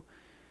to do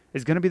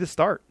is going to be the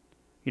start.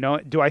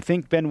 Do I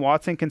think Ben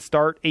Watson can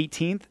start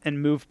 18th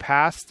and move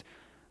past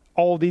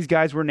all these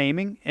guys we're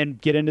naming and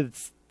get into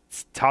the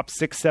top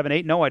 6, 7,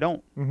 8? No, I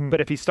don't. Mm-hmm.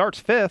 But if he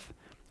starts 5th,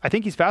 I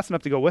think he's fast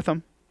enough to go with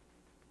them.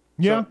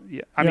 Yeah.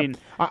 So,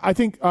 I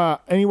think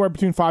anywhere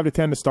between 5 to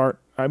 10 to start.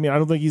 I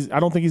don't think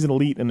he's an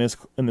elite in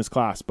this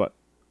class, but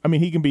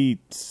he can be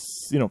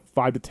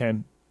 5 to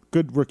 10.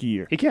 Good rookie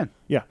year. He can.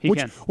 Yeah. He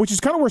can. Which is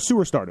kind of where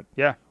Sewer started.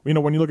 Yeah.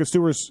 When you look at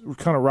Sewer's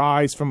kind of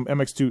rise from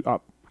MX2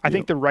 up. I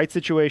think the right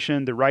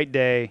situation, the right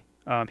day,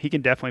 he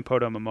can definitely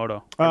podium a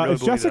moto.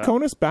 Is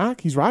Jessiconis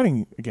back? He's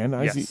riding again.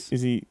 Yes.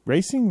 Is he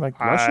racing like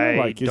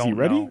Russia? Is he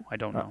ready? I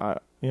don't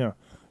know.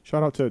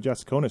 Shout out to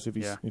Jessiconis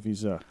if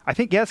he's. I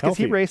think yes, because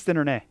he raced in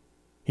Renee.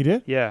 He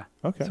did? Yeah.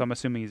 Okay. So I'm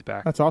assuming he's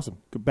back. That's awesome.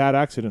 Bad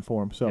accident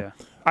for him. So. Yeah.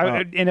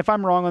 And if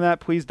I'm wrong on that,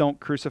 please don't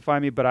crucify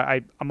me. But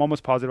I'm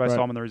almost positive I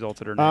saw him in the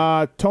results at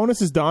Renee.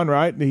 Tonus is done,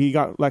 right? He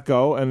got let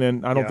go, and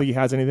then I don't think he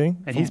has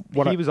anything. And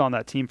he was on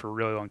that team for a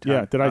really long time.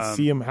 Yeah. Did I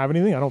see him have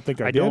anything? I don't think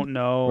I did. I don't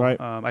know.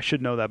 Right. I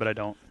should know that, but I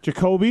don't.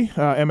 Jacoby,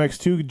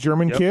 MX2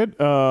 German kid,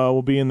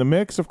 will be in the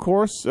mix, of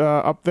course,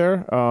 up there.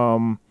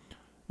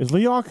 Is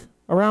Leoc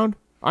around?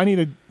 I need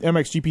an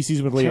MXGP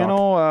season with Leoc.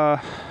 Channel,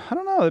 I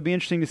don't know. It'd be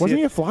interesting to see. Wasn't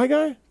he a fly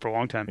guy? For a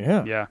long time.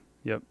 Yeah. Yeah.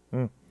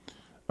 Yep.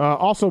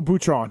 Also,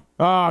 Boutron.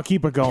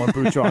 Keep it going,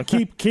 Boutron.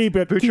 keep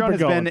it. Boutron has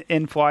been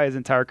in fly his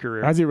entire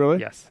career. Has he really?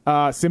 Yes.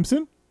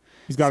 Simpson?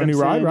 He's got a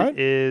new ride, right?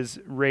 Is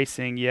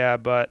racing, yeah,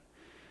 but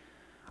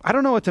I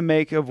don't know what to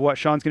make of what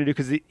Sean's going to do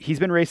because he's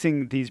been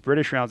racing these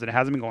British rounds and it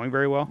hasn't been going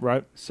very well.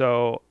 Right.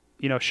 So,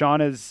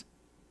 Sean is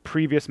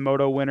previous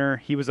moto winner.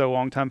 He was a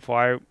longtime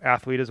fly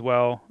athlete as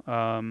well.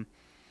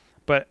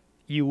 But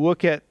you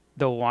look at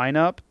the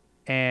lineup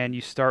and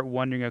you start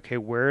wondering, okay,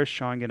 where is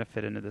Sean going to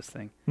fit into this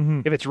thing?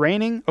 Mm-hmm. If it's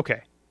raining,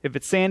 okay. If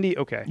it's sandy,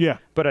 okay. Yeah.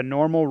 But a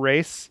normal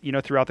race,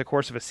 throughout the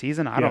course of a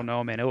season, I don't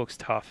know, man. It looks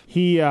tough.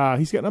 He's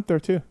getting up there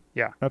too.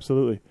 Yeah.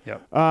 Absolutely.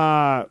 Yep.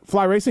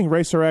 Fly Racing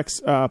Racer X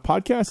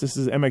podcast. This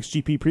is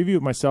MXGP Preview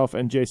with myself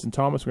and Jason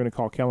Thomas. We're going to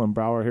call Kellen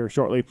Brauer here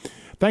shortly.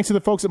 Thanks to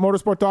the folks at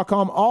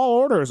motorsport.com. All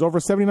orders over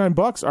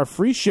 $79 are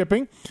free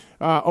shipping.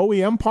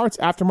 OEM parts,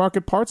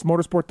 aftermarket parts,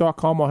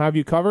 motorsport.com will have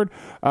you covered.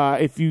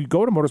 If you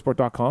go to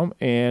motorsport.com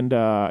and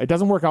it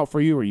doesn't work out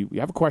for you or you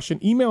have a question,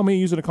 email me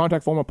using the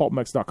contact form at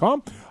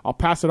pulpmx.com. I'll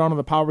pass it on to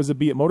the powers that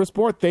be at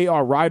Motorsport. They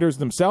are riders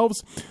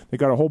themselves. They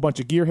got a whole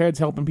bunch of gearheads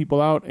helping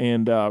people out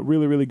and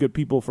really, really good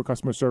people for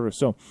customer service.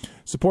 So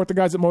support the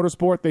guys at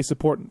Motorsport. They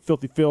support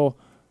Filthy Phil,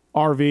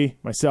 RV,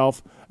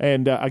 myself,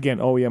 and again,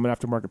 OEM and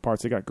aftermarket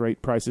parts. They got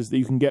great prices that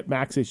you can get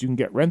Matthes, you can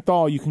get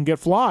Renthal, you can get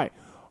Fly,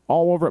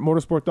 all over at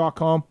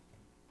motorsport.com.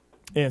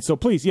 And so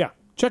please, give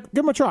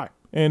them a try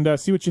and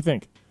see what you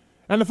think.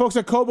 And the folks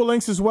at Cobra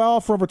Links as well.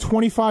 For over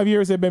 25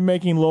 years, they've been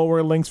making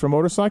lower links for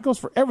motorcycles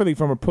for everything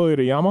from Aprilia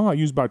to Yamaha,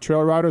 used by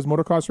trail riders,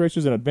 motocross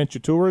racers, and adventure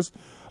tours.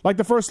 Like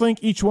the first link,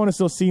 each one is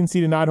still CNC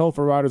to 9-hole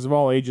for riders of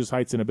all ages,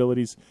 heights, and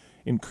abilities.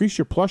 Increase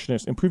your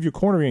plushness, improve your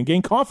cornering, and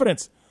gain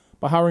confidence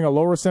by hiring a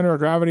lower center of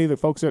gravity. The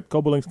folks at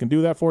Cobra Links can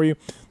do that for you.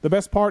 The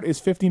best part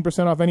is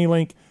 15% off any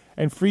link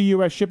and free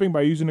U.S. shipping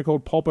by using the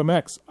code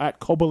PulpMX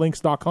at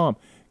KobaLinks.com.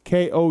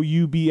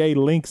 KOUBA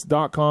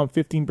links.com,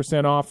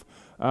 15% off,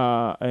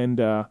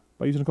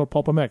 by using the code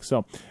PulpMX.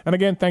 So, and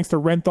again, thanks to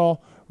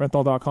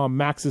rental.com,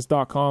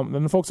 Matthes.com,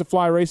 and the folks at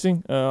Fly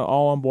Racing,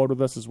 all on board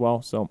with us as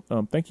well. So,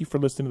 thank you for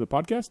listening to the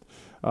podcast.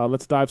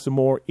 Let's dive some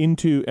more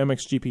into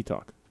MXGP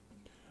talk.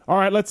 All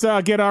right, let's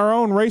get our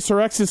own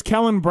Racer X's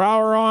Kellen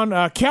Brauer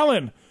on.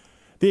 Kellen,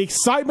 the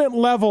excitement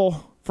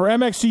level for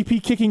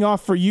MXGP kicking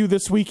off for you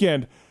this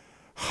weekend,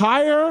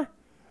 higher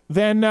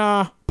than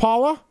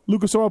Paula,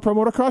 Lucas Oil Pro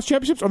Motocross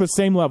Championships, or the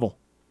same level?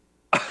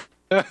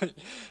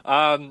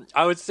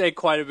 I would say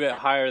quite a bit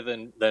higher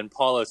than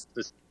Paula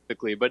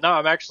specifically. But no,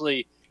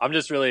 I'm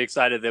just really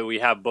excited that we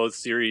have both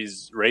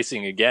series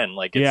racing again.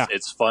 Like,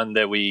 it's fun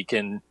that we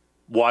can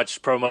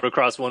watch pro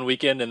motocross one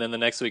weekend and then the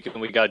next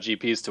weekend we got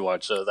GPs to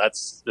watch. So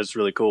that's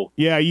really cool.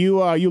 Yeah, you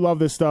love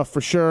this stuff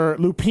for sure.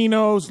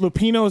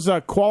 Lupino's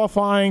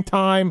qualifying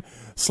time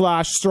 /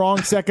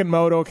 strong second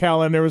moto,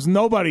 Kellen. There was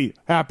nobody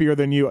happier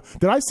than you.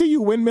 Did I see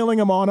you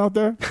windmilling him on out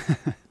there?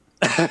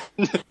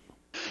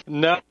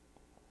 No,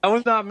 that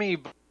was not me.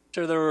 But I'm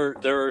sure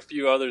there were a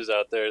few others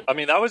out there. I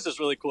mean, that was just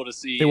really cool to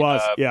see. It was,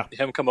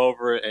 him come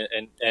over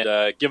and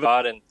give it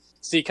out and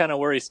see kind of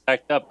where he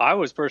stacked up. I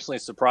was personally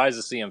surprised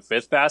to see him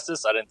fifth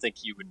fastest. I didn't think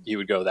he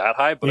would go that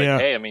high, but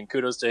hey, I mean,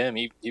 kudos to him.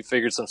 He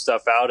figured some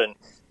stuff out,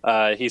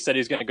 and he said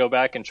he's going to go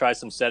back and try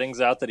some settings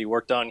out that he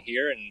worked on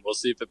here, and we'll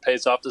see if it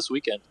pays off this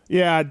weekend.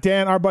 Yeah,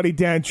 our buddy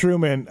Dan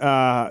Truman,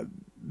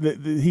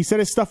 he said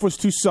his stuff was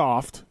too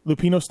soft.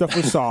 Lupino's stuff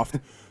was soft.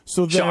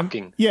 So then,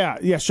 shocking.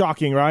 Yeah,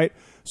 shocking, right?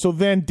 So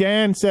then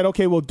Dan said,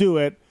 okay, we'll do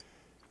it.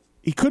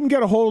 He couldn't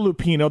get a hold of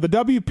Lupino. The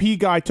WP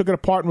guy took it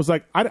apart and was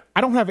like, I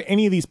don't have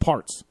any of these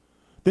parts.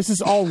 This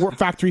is all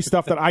factory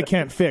stuff that I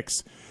can't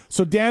fix.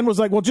 So Dan was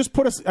like, well, just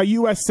put a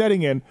U.S.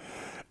 setting in.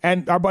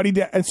 And our buddy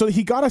Dan, and so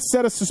he got a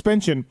set of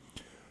suspension,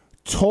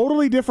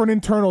 totally different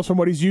internals from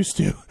what he's used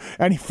to.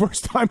 And the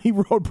first time he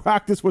rode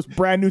practice was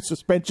brand new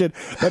suspension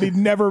that he'd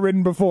never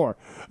ridden before.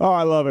 Oh,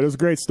 I love it. It was a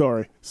great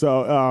story.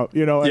 So,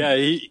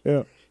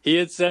 he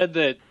had said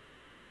that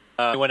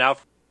he went out.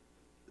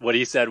 What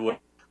he said was,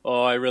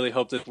 oh, I really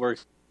hope this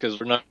works, because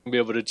we're not going to be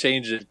able to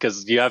change it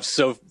because you have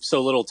so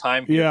little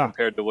time here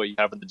compared to what you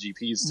have in the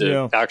GPs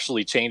to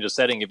actually change a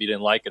setting if you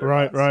didn't like it.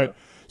 Right.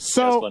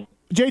 So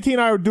JT and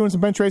I were doing some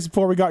bench racing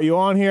before we got you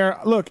on here.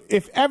 Look,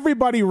 if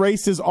everybody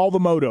races all the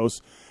motos,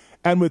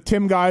 and with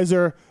Tim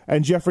Geiser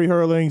and Jeffrey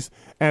Hurlings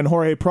and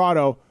Jorge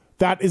Prado,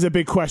 that is a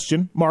big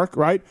question mark,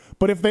 right?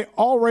 But if they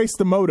all race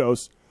the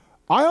motos,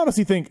 I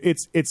honestly think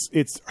it's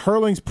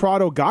Hurlings,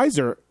 Prado,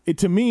 Geiser.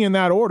 To me, in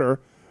that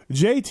order.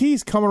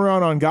 JT's coming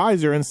around on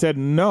Geiser and said,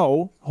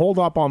 no, hold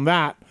up on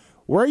that.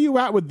 Where are you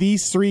at with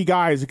these three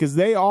guys? Because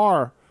they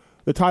are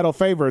the title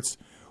favorites.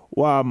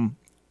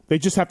 They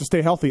just have to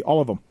stay healthy, all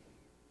of them.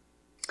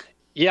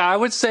 Yeah, I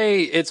would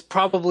say it's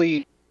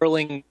probably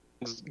Hurling,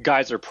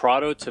 Geiser,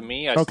 Prado to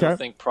me. I still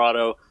think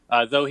Prado,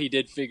 though he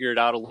did figure it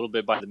out a little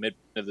bit by the mid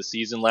of the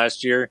season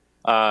last year,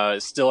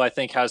 still I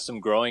think has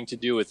some growing to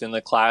do within the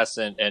class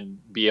and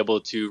be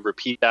able to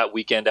repeat that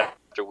weekend after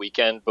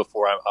weekend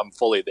before I'm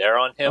fully there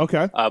on him.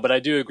 But I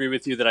do agree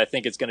with you that I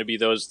think it's going to be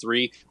those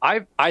three.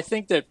 I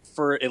think that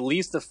for at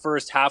least the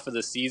first half of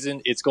the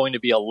season, it's going to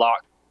be a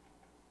lot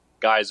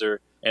Geiser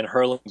and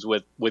Hurlings,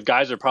 with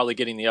Geiser probably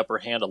getting the upper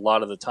hand a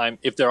lot of the time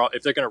if they're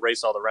going to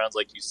race all the rounds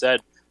like you said,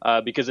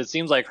 because it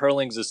seems like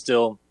Hurlings is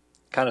still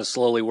kind of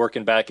slowly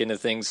working back into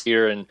things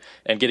here and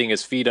getting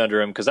his feet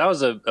under him, because that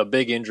was a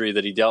big injury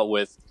that he dealt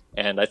with.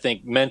 And I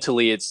think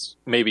mentally it's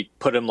maybe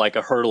put him like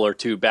a hurdle or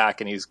two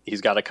back, and he's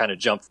got to kind of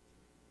jump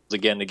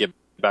again to get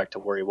back to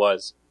where he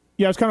was.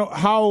 Yeah, it's kind of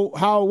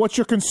how what's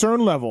your concern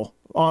level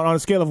on a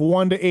scale of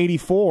 1 to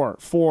 84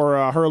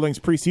 for Hurling's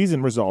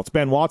preseason results?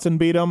 Ben Watson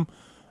beat him.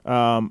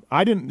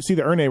 I didn't see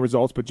the Erne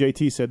results, but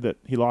JT said that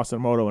he lost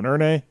in moto in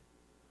Erne.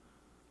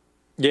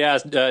 Yeah,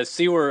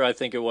 Sewer, I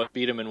think it was,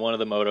 beat him in one of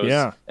the motos.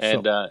 Yeah.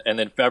 And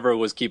then Febvre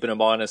was keeping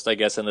him honest, I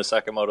guess, in the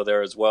second moto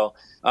there as well.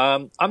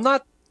 I'm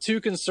not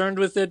too concerned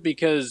with it,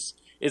 because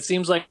it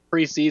seems like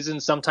preseason,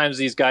 sometimes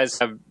these guys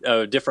have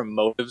different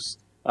motives.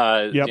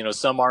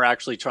 Some are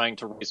actually trying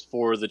to race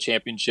for the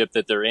championship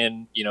that they're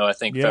in. I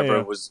think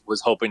Febvre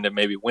was hoping to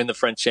maybe win the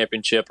French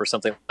championship or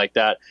something like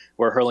that,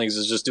 where Hurlings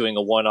is just doing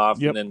a one-off,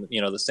 and then,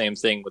 the same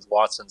thing with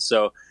Watson.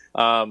 So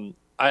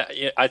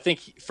I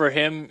think for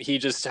him, he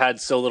just had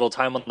so little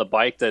time on the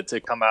bike that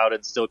to come out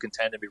and still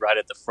contend and be right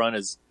at the front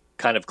is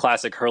kind of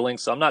classic Hurling.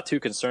 So I'm not too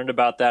concerned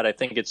about that. I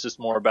think it's just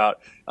more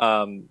about,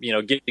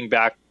 getting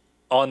back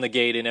on the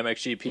gate in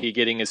MXGP,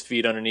 getting his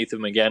feet underneath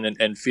him again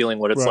and feeling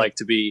what it's like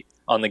to be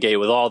on the gate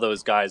with all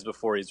those guys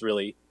before he's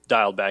really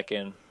dialed back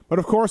in. But,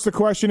 of course, the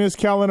question is,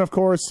 Kellen, of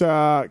course,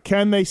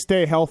 can they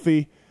stay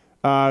healthy?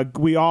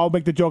 We all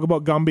make the joke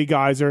about Gumby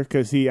Geyser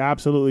because he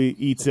absolutely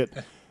eats it.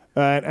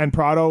 And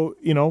Prado,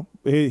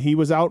 he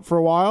was out for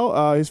a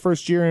while. His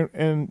first year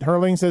in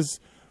Hurlings has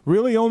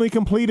really only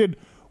completed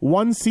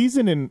one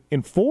season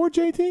in 4,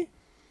 JT?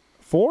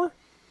 4? 3?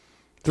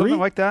 Something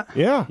like that.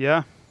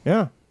 Yeah.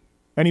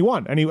 And he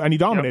won, and he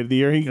dominated the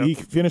year. He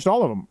finished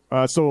all of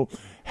them. So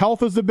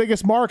health is the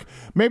biggest mark.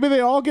 Maybe they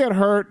all get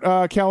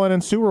hurt, Kellen,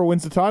 and Sewer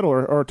wins the title,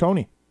 or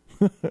Tony.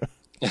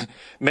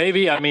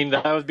 Maybe. I mean,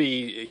 that would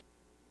be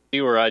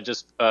Sewer. I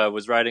just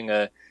was writing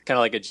a kind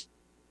of like a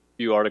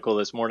review article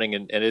this morning,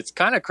 and it's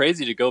kind of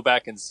crazy to go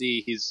back and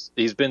see.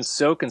 He's been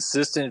so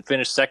consistent,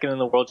 finished second in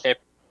the World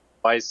Championship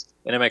twice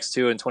in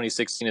MX2 in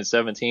 2016 and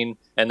 17,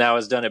 and now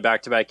has done it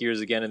back-to-back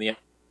years again in the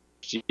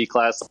MXGP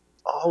class.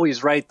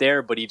 Always right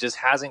there, but he just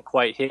hasn't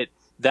quite hit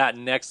that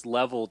next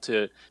level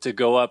to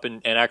go up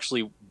and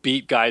actually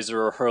beat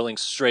Geyser or Hurling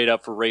straight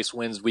up for race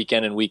wins week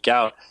in and week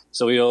out.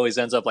 So he always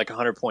ends up like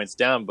 100 points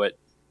down. But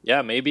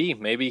yeah, maybe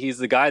he's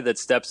the guy that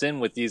steps in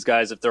with these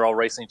guys if they're all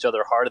racing each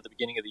other hard at the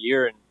beginning of the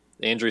year and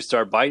the injuries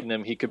start biting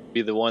him. He could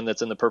be the one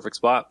that's in the perfect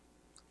spot.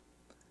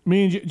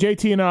 Me and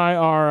JT and I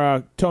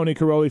are Tony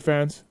Caroli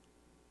fans,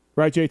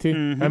 right, JT?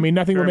 Mm-hmm. I mean,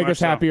 nothing will Very make us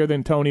happier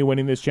than Tony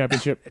winning this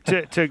championship.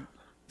 to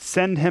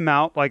send him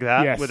out like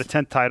that with a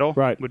 10th title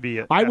would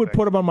be I would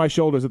put him on my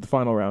shoulders at the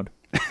final round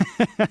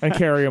and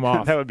carry him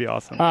off. That would be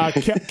awesome.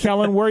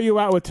 Kellen, where are you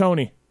at with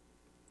Tony?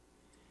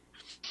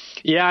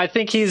 Yeah, I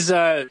think he's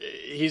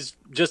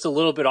just a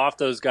little bit off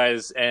those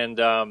guys,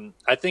 and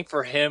I think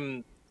for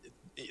him,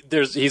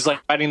 he's like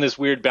fighting this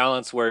weird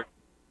balance where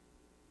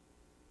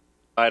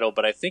title,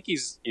 but I think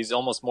he's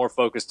almost more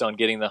focused on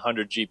getting the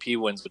 100 GP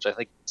wins, which I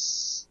think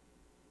is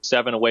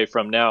 7 away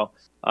from now.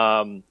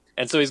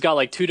 And so he's got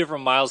like 2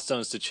 different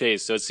milestones to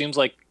chase. So it seems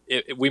like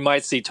we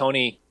might see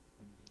Tony.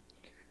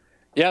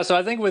 Yeah, so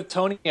I think with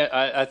Tony,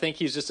 I think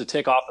he's just a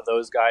tick off of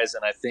those guys.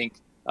 And I think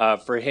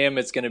for him,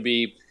 it's going to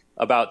be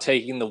about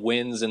taking the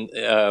wins and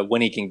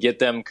when he can get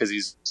them, because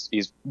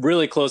he's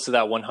really close to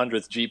that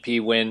 100th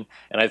GP win.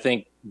 And I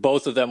think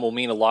both of them will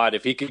mean a lot.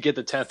 If he could get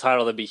the 10th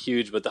title, that'd be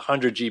huge. But the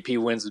 100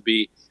 GP wins would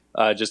be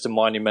just a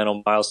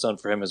monumental milestone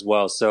for him as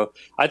well. So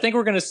I think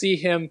we're going to see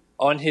him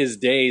on his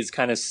days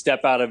kind of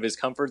step out of his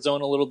comfort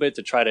zone a little bit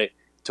to try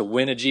to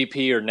win a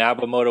GP or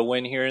nab a moto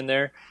win here and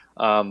there.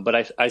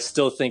 But I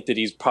still think that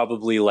he's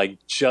probably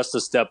like just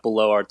a step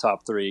below our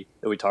top 3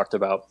 that we talked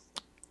about.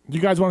 Do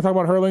you guys want to talk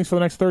about Hurlings for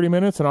the next 30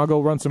 minutes and I'll go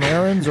run some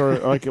errands or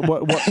like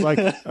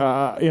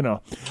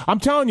I'm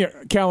telling you,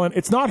 Kellen,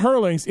 it's not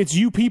Hurlings, it's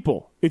you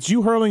people. It's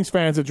you Hurlings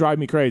fans that drive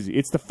me crazy.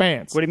 It's the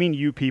fans. What do you mean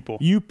you people?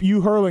 You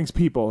Hurlings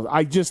people.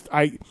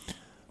 The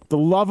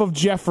love of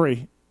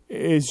Jeffrey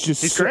is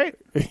just He's great.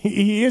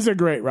 He is a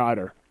great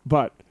rider,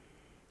 but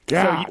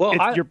yeah. So, well,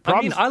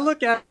 I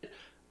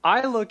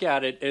look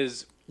at it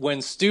as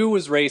when Stu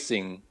was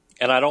racing.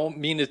 And I don't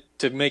mean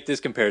to make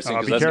this comparison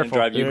because that's going to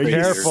drive you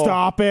crazy.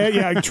 Stop it.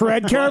 Yeah,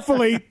 tread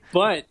carefully.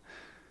 But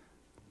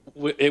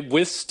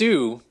with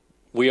Stu,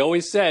 we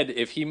always said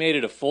if he made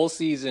it a full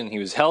season, he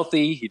was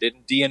healthy, he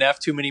didn't DNF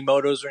too many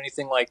motos or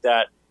anything like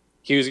that,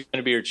 he was going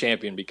to be your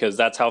champion because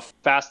that's how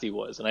fast he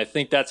was. And I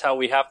think that's how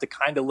we have to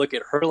kind of look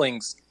at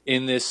Hurlings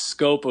in this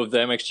scope of the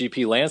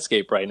MXGP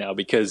landscape right now,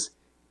 because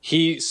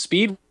he,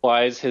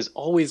 speed-wise, has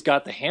always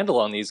got the handle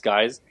on these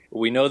guys.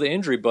 We know the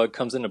injury bug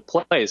comes into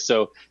play,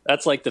 so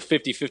that's like the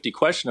 50-50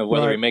 question of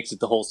whether he makes it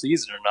the whole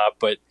season or not.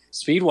 But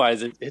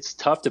speed-wise, it's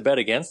tough to bet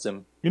against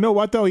him. You know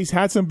what, though? He's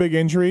had some big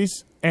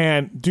injuries,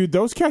 and, dude,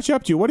 those catch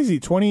up to you. What is he,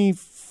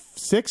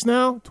 26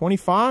 now?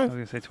 25? I was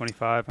going to say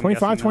 25.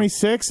 25,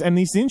 26, and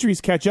these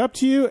injuries catch up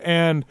to you,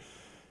 and...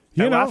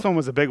 That last one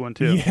was a big one,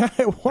 too. Yeah,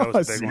 it was. That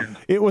was a big one.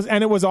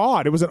 It was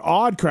odd. It was an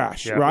odd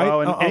crash, right?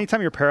 Well, and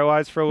anytime you're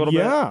paralyzed for a little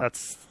bit,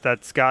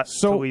 that's got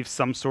to leave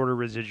some sort of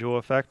residual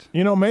effect.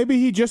 Maybe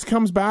he just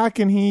comes back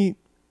and he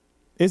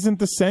isn't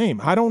the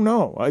same. I don't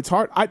know. It's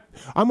hard.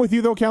 I'm with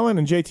you, though, Kellen,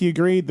 and JT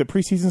agreed. The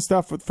preseason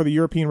stuff for the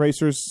European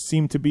racers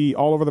seem to be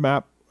all over the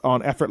map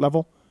on effort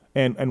level.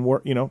 And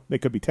work, they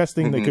could be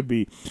testing, they could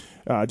be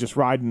just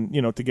riding,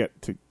 to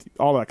get to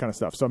all that kind of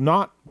stuff. So I'm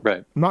not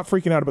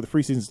freaking out about the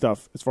preseason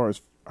stuff as far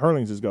as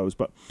Hurlings goes,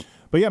 but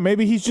yeah,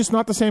 maybe he's just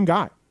not the same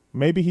guy.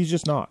 Maybe he's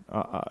just not.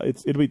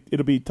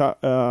 It'll be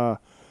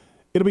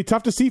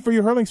tough to see for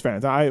you Hurlings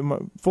fans.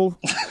 I'm full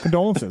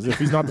condolences if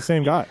he's not the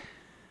same guy.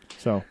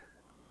 So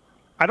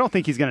I don't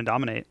think he's going to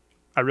dominate.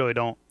 I really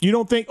don't. You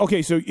don't think?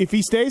 Okay, so if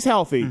he stays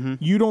healthy,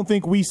 you don't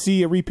think we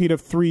see a repeat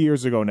of 3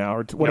 years ago now,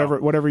 or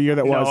whatever year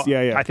that was?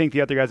 Yeah. I think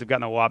the other guys have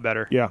gotten a lot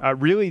better. Yeah.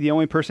 Really, the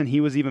only person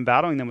he was even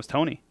battling them was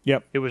Tony.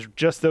 Yep. It was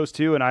just those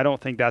two, and I don't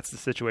think that's the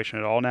situation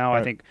at all now. Right.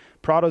 I think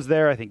Prado's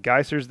there. I think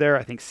Geiser's there.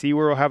 I think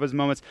Sewer will have his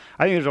moments.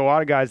 I think there's a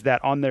lot of guys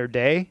that on their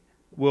day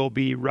will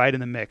be right in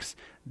the mix.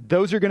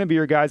 Those are going to be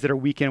your guys that are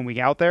week in, week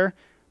out there,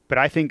 but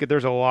I think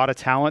there's a lot of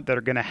talent that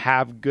are going to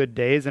have good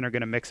days and are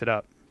going to mix it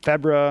up.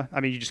 Febra. I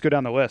mean, you just go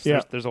down the list.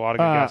 Yeah. There's a lot of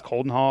good guys.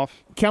 Coldenhoff.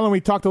 Kellen,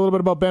 we talked a little bit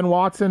about Ben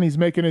Watson. He's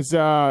making his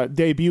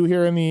debut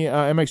here in the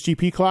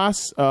MXGP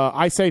class.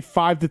 I say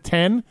 5 to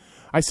 10.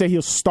 I say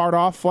he'll start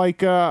off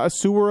like a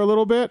Sewer a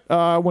little bit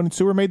when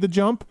Sewer made the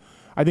jump.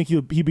 I think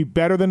he'd be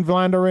better than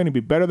Vlanderen. He'd be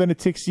better than a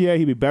Tixier.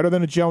 He'd be better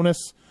than a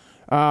Jonas.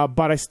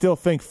 But I still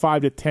think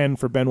 5 to 10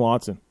 for Ben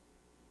Watson.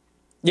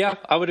 Yeah,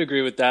 I would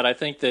agree with that. I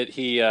think that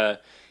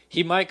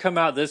he might come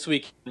out this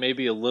week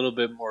maybe a little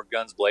bit more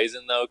guns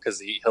blazing, though,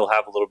 because he'll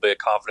have a little bit of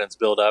confidence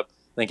build up.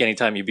 I think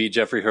anytime you beat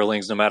Jeffrey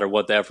Hurlings, no matter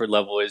what the effort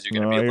level is,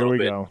 you're going to be a little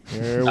bit.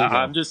 Here we go.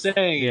 I'm just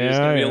saying, he's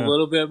going to be a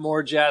little bit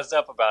more jazzed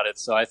up about it.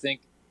 So I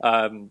think,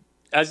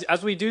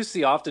 as we do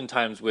see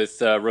oftentimes with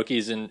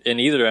rookies in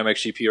either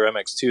MXGP or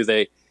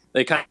MX2,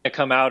 they kind of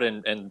come out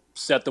and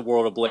set the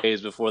world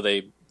ablaze before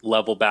they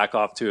level back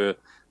off to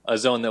a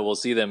zone that we'll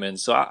see them in.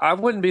 So I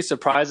wouldn't be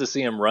surprised to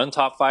see him run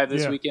top 5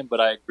 this weekend, but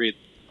I agree,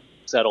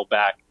 settle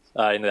back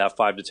into that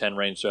 5 to 10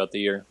 range throughout the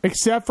year.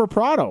 Except for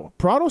Prado.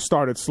 Prado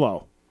started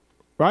slow,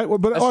 right? Well,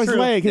 but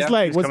his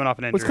leg was coming off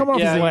an injury. Was coming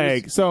off his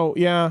leg. So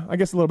yeah, I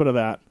guess a little bit of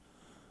that.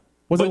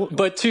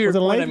 But to your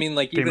point, I mean,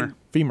 like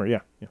femur,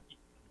 yeah.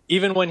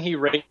 Even when he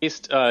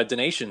raced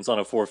Donations on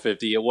a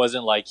 450, it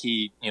wasn't like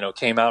he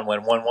came out and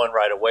went 1-1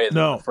 right away.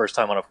 The first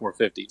time on a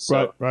 450.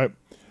 So. Right.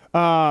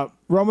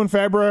 Roman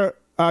Fabra,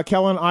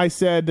 Kellen, I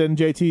said, and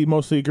JT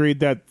mostly agreed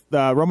that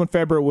Roman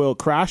Fabra will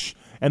crash,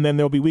 and then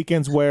there'll be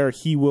weekends where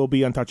he will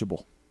be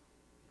untouchable.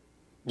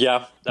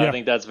 Yeah, I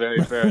think that's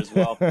very fair as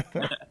well.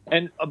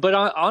 But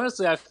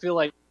honestly, I feel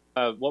like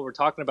what we're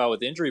talking about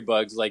with injury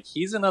bugs, like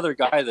he's another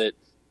guy that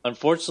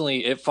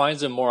unfortunately it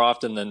finds him more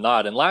often than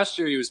not. And last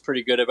year he was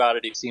pretty good about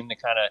it. He seemed to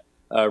kind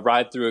of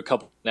ride through a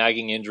couple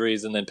nagging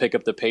injuries and then pick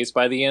up the pace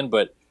by the end.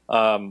 But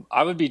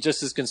I would be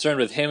just as concerned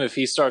with him if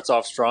he starts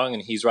off strong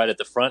and he's right at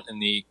the front in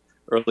the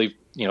early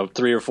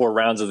 3 or 4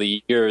 rounds of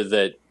the year.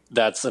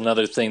 That's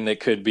another thing that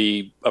could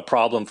be a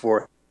problem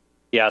for him.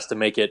 He has to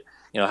make it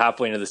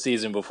halfway into the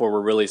season before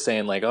we're really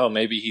saying like, oh,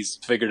 maybe he's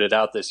figured it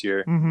out this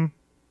year. Mm-hmm.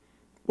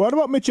 What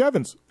about Mitch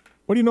Evans?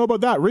 What do you know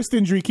about that? Wrist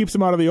injury keeps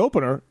him out of the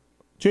opener.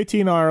 JT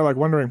and I are like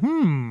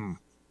wondering,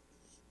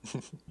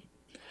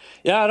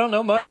 Yeah, I don't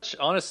know much,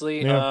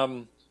 honestly.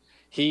 Yeah.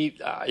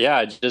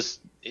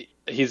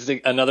 He's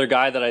another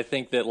guy that I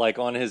think that like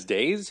on his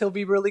days he'll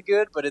be really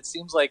good, but it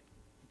seems like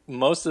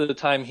most of the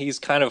time he's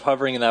kind of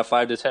hovering in that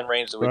 5 to 10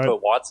 range that we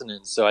put Watson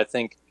in. So I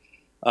think,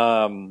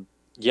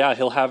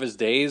 he'll have his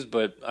days,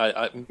 but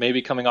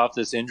maybe coming off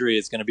this injury,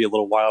 it's going to be a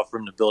little while for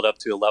him to build up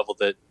to a level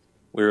that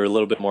we were a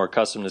little bit more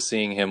accustomed to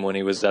seeing him when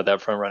he was at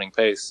that front running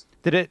pace.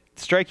 Did it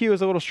strike you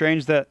as a little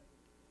strange that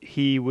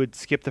he would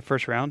skip the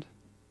first round?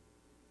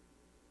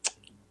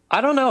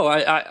 I don't know.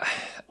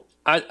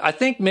 I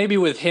think maybe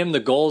with him the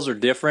goals are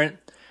different.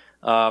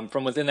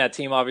 From within that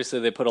team, obviously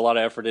they put a lot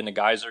of effort into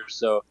Geyser,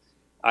 so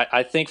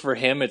I think for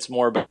him it's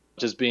more about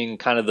just being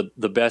kind of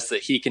the best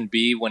that he can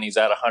be when he's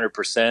at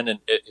 100%, and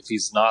if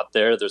he's not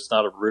there, there's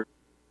not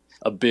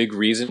a big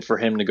reason for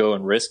him to go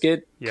and risk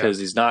it because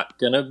he's not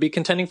going to be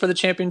contending for the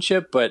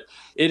championship. But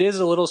it is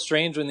a little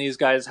strange when these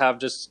guys have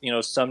just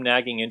some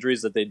nagging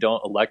injuries that they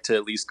don't elect to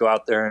at least go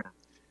out there and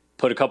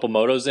put a couple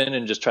motos in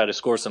and just try to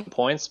score some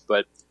points.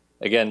 But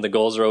again, the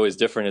goals are always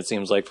different, it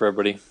seems like, for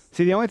everybody.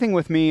 See, the only thing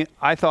with me,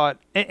 I thought,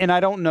 and I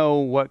don't know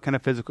what kind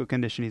of physical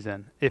condition he's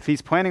in. If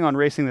he's planning on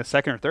racing the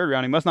second or third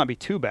round, he must not be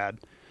too bad.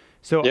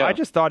 So I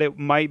just thought it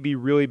might be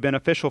really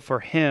beneficial for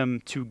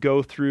him to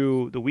go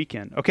through the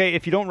weekend. Okay,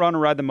 if you don't run or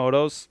ride the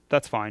motos,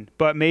 that's fine.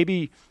 But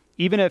maybe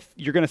even if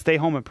you're going to stay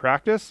home and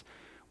practice,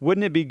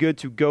 wouldn't it be good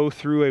to go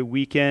through a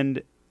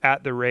weekend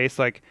at the race,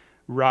 like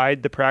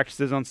ride the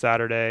practices on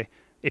Saturday?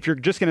 If you're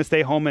just going to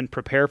stay home and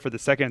prepare for the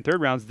second and third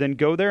rounds, then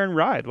go there and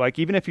ride. Like,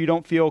 even if you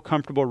don't feel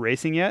comfortable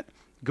racing yet,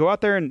 go out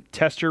there and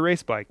test your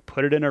race bike,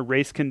 put it in a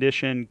race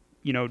condition,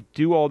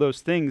 do all those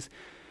things.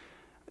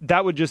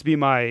 That would just be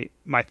my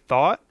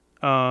thought.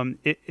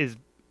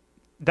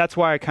 That's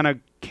why I kind of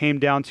came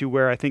down to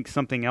where I think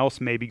something else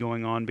may be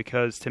going on,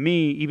 because to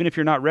me, even if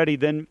you're not ready,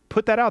 then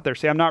put that out there.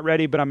 Say, I'm not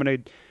ready, but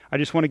I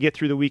just want to get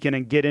through the weekend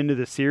and get into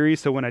the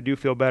series. So when I do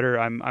feel better,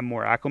 I'm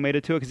more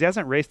acclimated to it, because he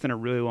hasn't raced in a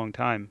really long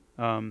time.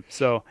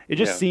 So it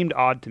just seemed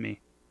odd to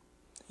me.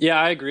 Yeah,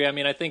 I agree. I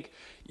mean, I think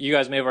you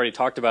guys may have already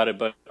talked about it,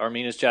 but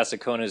Arminas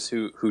Jasikonis,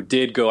 who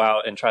did go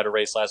out and try to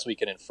race last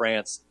weekend in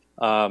France,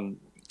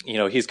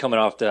 he's coming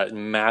off that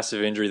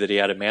massive injury that he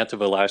had at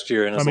Mantova last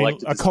year, and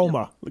a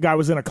coma. The guy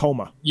was in a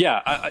coma.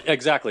 Yeah,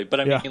 exactly.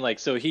 But I mean, like,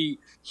 so he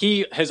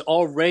has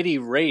already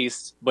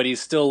raced, but he's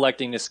still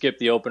electing to skip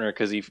the opener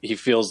because he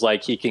feels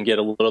like he can get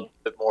a little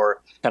bit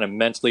more kind of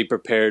mentally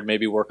prepared,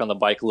 maybe work on the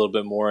bike a little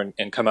bit more,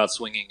 and come out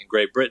swinging in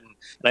Great Britain.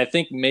 And I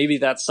think maybe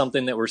that's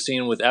something that we're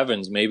seeing with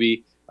Evans.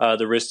 Maybe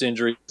the wrist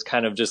injury is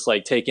kind of just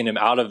like taking him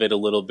out of it a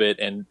little bit,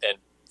 and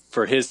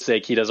for his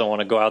sake, he doesn't want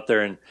to go out there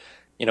and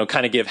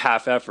kind of give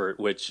half effort,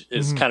 which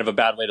is kind of a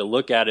bad way to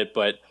look at it.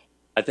 But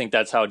I think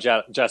that's how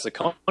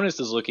Jasikonis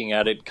is looking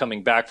at it,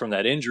 coming back from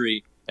that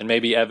injury. And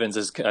maybe Evans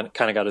has kind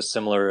of got a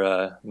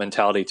similar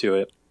mentality to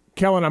it.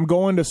 Kellen, I'm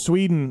going to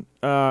Sweden,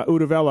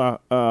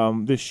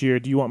 Uddevalla, this year.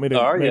 Do you want me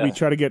to maybe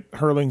try to get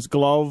Hurling's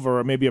glove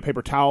or maybe a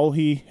paper towel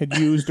he had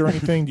used or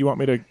anything? Do you want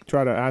me to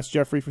try to ask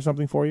Jeffrey for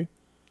something for you?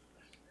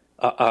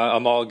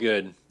 I'm all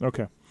good.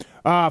 Okay.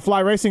 Fly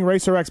Racing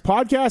Racer X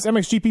podcast,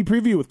 MXGP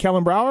Preview with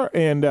Kellen Brauer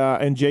and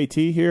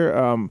JT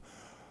here.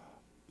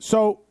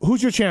 So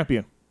who's your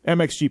champion,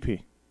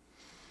 MXGP?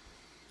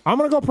 I'm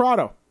going to go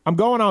Prado. I'm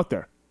going out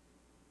there.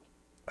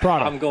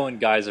 Prado. I'm going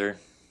Geyser.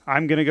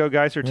 I'm going to go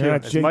Geyser, too. Yeah,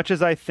 as much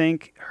as I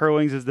think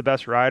Hurlings is the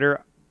best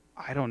rider,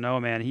 I don't know,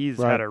 man.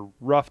 He's had a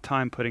rough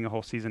time putting a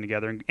whole season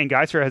together. And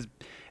Geyser has,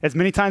 as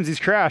many times he's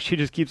crashed, he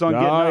just keeps on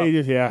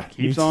getting up.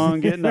 Keeps on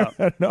getting up.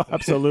 No,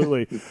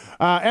 absolutely.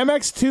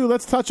 MX2,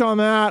 let's touch on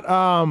that.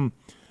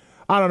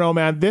 I don't know,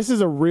 man. This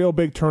is a real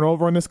big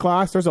turnover in this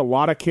class. There's a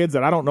lot of kids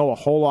that I don't know a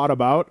whole lot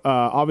about.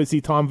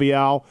 Obviously, Tom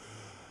Vial.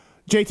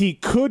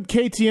 JT, could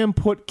KTM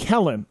put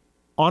Kellen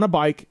on a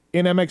bike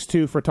in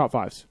MX2 for top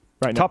fives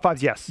right now? Top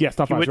fives, yes. Yes,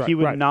 top fives, He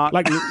would not.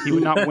 Like, he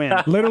would not win.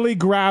 Literally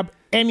grab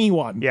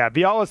anyone. Yeah,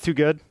 Vial is too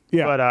good.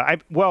 Yeah.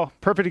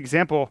 But perfect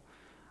example.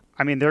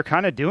 I mean, they're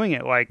kind of doing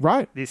it. Like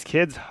these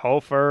kids,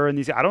 Hofer and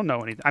these. I don't know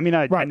anything. I mean,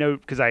 I know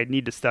because I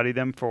need to study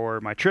them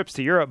for my trips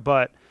to Europe,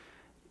 but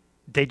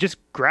they just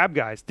grab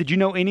guys. Did you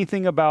know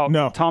anything about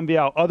Tom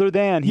Vial other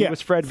than he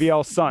was Fred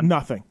Vial's son?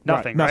 Nothing.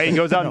 Right? He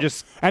goes out and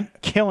just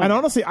killing. And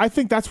honestly, I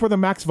think that's where the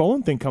Max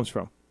Volen thing comes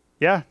from.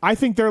 Yeah. I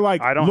think they're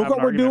like, look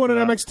what we're doing in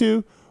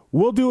MX2.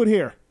 We'll do it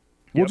here.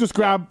 We'll just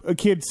grab a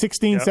kid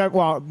 16, 7.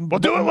 Well, we'll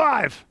do it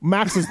live.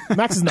 Max is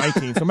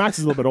 19, so Max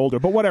is a little bit older.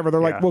 But whatever.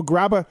 They're like, we'll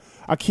grab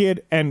a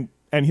kid and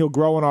he'll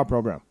grow in our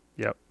program.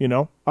 Yep. You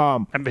know? I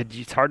mean,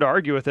 it's hard to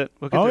argue with it.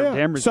 Look at their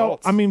damn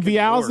results. So, I mean,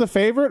 Vial's the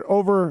favorite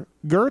over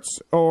Gertz,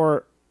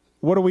 or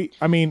what do we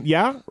 – I mean,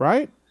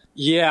 right?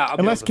 Yeah.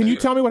 Unless, can you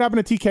tell me what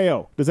happened to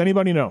TKO? Does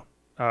anybody know?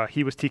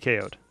 He was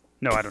TKO'd.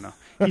 No, I don't know.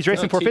 He's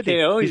racing 450.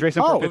 TKO? He's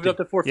racing 450. Moved up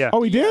to 450. Yeah.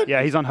 Oh, he did?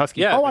 Yeah, he's on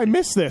Husky. Yeah. Oh, I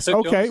missed this.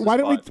 Okay. Why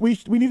didn't we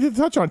needed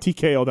to touch on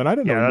TKO then? I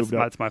didn't know he moved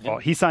up. That's my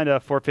fault. He signed a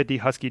 450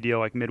 Husky deal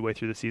like midway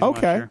through the season last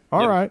Okay. year.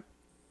 All right.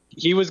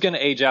 He was going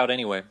to age out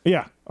anyway.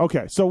 Yeah.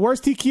 Okay. So where's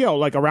TKO?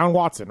 Like around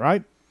Watson,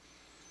 right?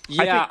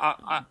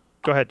 Yeah.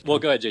 Go ahead. Well,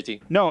 go ahead,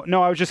 JT. No,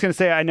 I was just going to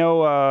say I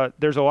know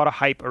there's a lot of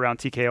hype around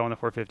TKO on the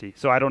 450,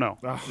 so I don't know.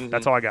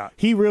 That's all I got.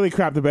 He really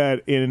crapped the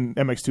bed in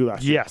MX2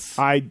 last year. Yes.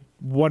 I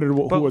wondered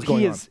who was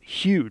going on. He is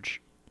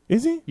huge.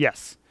 Is he?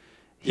 Yes.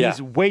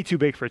 He's way too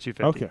big for a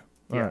 250. Okay.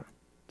 All right.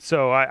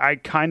 So I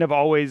kind of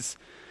always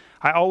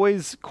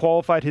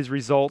qualified his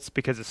results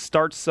because his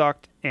start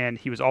sucked and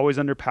he was always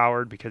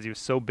underpowered because he was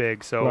so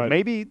big. So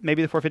maybe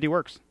the 450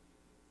 works.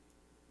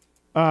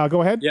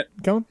 Go ahead,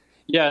 Kellen.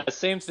 Yeah,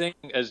 same thing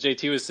as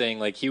JT was saying.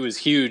 Like, he was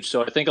huge,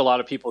 so I think a lot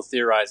of people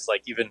theorized,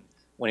 like, even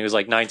when he was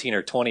like 19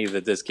 or 20,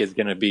 that this kid's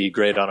going to be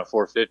great on a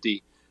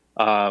 450.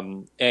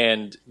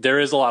 And there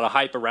is a lot of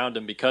hype around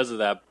him because of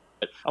that.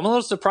 But I'm a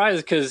little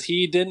surprised because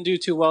he didn't do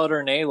too well at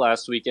Renee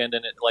last weekend,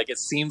 and it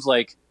seems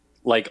like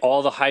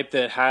all the hype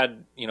that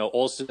had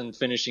Olsen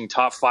finishing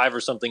top 5 or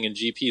something in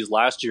GPs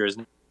last year is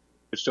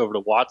switched over to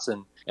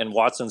Watson, and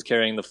Watson's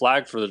carrying the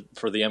flag for the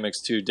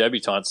MX2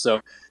 debutants.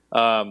 So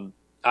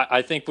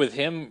I think with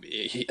him,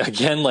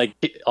 again, like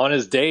on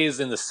his days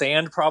in the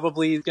sand,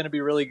 probably he's going to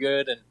be really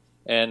good,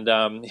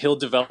 and he'll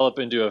develop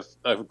into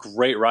a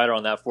great rider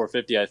on that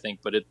 450, I think.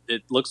 But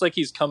it looks like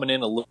he's coming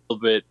in a little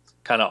bit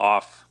kind of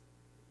off.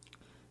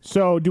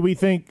 So, do we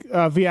think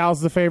Vial's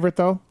the favorite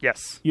though?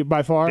 Yes,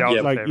 by far.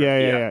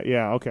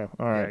 Yeah. Okay,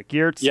 all right.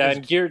 Gertz. Yeah,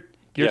 and Gertz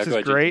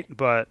is great,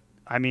 but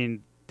I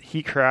mean,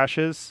 he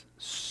crashes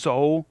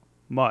so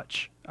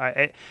much.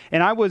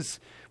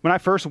 When I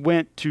first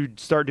went to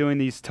start doing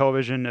these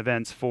television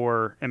events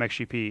for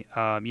MXGP,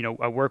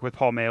 I work with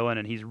Paul Malin,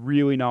 and he's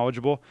really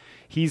knowledgeable.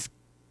 He's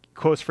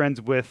close friends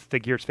with the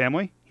Gertz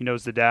family. He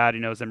knows the dad. He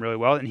knows them really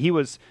well. And he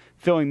was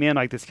filling me in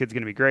like, this kid's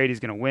going to be great. He's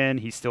going to win.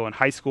 He's still in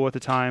high school at the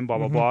time, blah,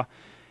 blah, blah.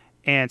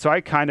 And so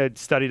I kind of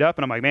studied up,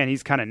 and I'm like, man,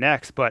 he's kind of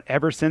next. But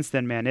ever since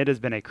then, man, it has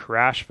been a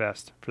crash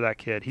fest for that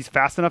kid. He's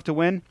fast enough to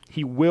win.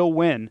 He will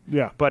win.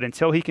 Yeah. But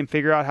until he can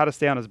figure out how to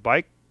stay on his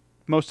bike,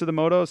 most of the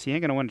motos, he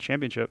ain't going to win a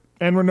championship.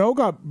 And Renault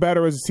got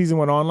better as the season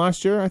went on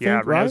last year, I think,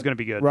 right? Renault's going to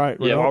be good. Right.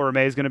 Yeah, Paul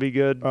Ramey is going to be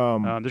good. There's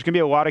going to be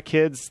a lot of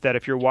kids that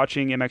if you're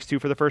watching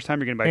MX2 for the first time,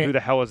 you're going to be like, who the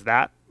hell is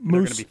that?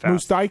 They're going to be fast.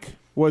 Moose Dyke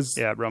was...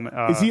 Yeah, Roman.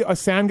 Is he a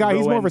sand guy?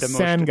 He's more of a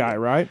sand guy,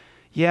 right?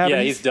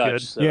 Yeah, he's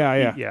Dutch. So.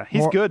 Yeah.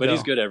 He's good, but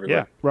he's good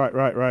everywhere. Yeah.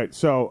 Right.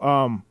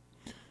 So,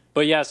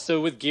 but yeah,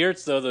 so with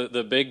Gertz, though,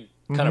 the big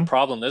kind of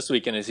problem this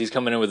weekend is he's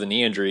coming in with a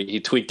knee injury. He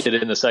tweaked it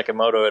in the second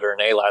moto at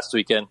Renee last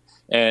weekend,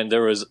 and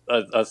there was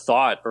a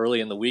thought early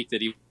in the week that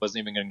he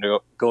wasn't even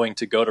going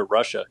to go to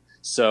Russia.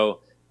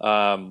 So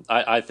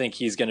I think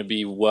he's going to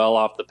be well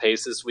off the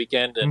pace this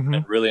weekend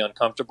and really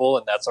uncomfortable,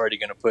 and that's already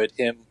going to put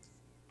him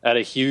at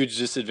a huge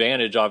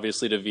disadvantage,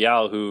 obviously, to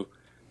Vial, who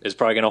is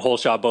probably going to hole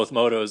shot both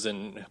motos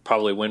and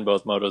probably win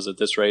both motos at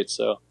this rate.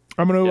 So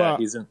I'm going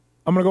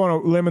to go on a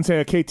limb and say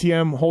a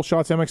KTM hole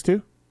shots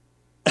MX2.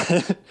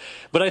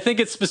 But I think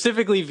it's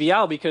specifically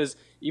Vial because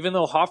even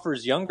though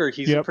Hoffer's younger,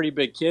 he's a pretty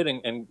big kid,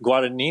 and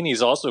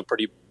Guadagnini's also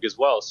pretty big as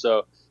well.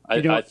 So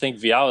I think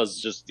Vial is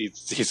just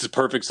he's the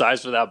perfect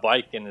size for that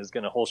bike and is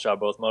going to hole shot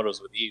both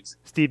motos with ease.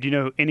 Steve, do you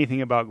know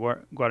anything about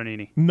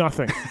Guadagnini?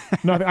 Nothing.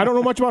 I don't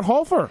know much about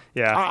Hofer.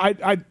 Yeah,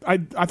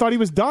 I thought he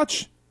was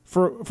Dutch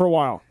for a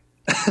while.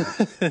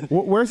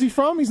 Where's he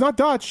from? He's not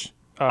Dutch.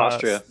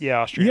 Austria. Yeah,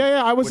 Austria.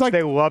 Yeah. I was Which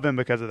they love him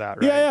because of that,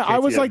 right? Yeah. I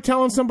was like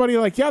telling somebody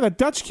like, yeah, that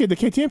Dutch kid, the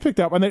KTM picked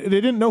up, and they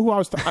didn't know who I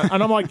was.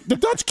 And I'm like, the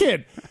Dutch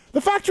kid,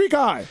 the factory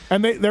guy,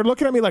 and they're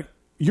looking at me like,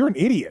 you're an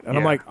idiot. And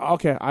I'm like,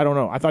 okay, I don't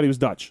know. I thought he was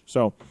Dutch.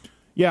 So,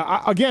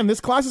 yeah. Again, this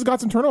class has got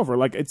some turnover.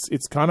 Like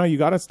it's kind of you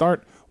got to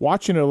start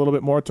watching it a little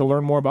bit more to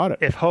learn more about it.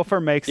 If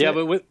Hofer makes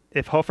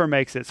if Hofer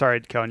makes it,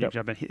 sorry, Kellen, you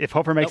jump in. If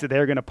Hofer makes it,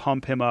 they're going to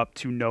pump him up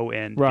to no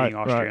end being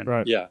Austrian.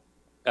 Right. Yeah.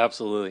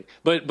 Absolutely.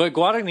 But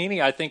Guadagnini,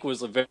 I think,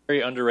 was a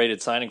very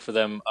underrated signing for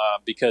them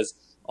because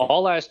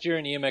all last year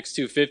in EMX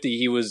 250,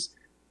 he was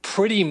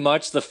pretty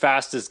much the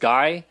fastest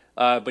guy,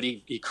 but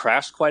he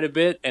crashed quite a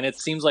bit. And it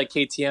seems like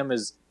KTM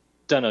has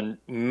done a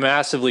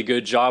massively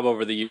good job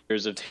over the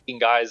years of taking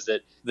guys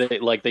that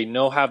they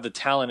know have the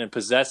talent and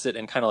possess it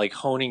and kind of like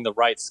honing the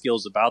right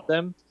skills about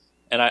them.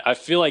 And I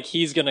feel like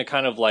he's going to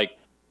kind of like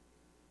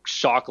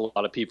shock a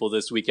lot of people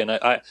this weekend.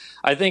 I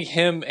think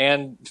him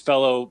and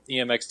fellow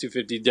EMX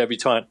 250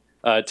 debutant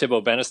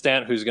Thibaut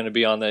Benestant, who's going to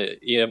be on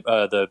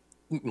the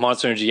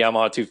Monster Energy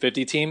Yamaha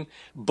 250 team,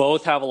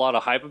 both have a lot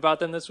of hype about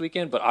them this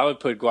weekend. But I would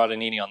put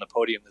Guadagnini on the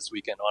podium this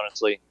weekend,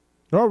 honestly.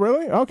 Oh,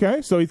 really?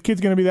 Okay, so his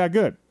kid's going to be that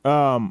good.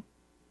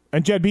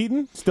 And Jed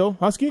Beaton still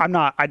Husky? I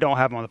don't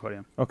have him on the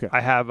podium. Okay,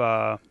 I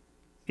have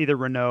either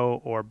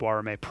Renault or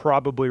Boisrome,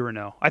 probably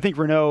Renault. I think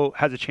Renault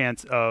has a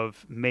chance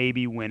of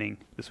maybe winning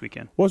this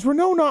weekend. Was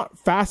Renault not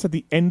fast at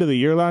the end of the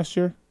year last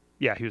year?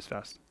 Yeah, he was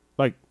fast.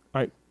 Like,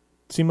 I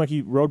seemed like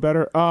he rode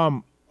better.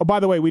 Oh,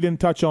 by the way, we didn't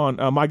touch on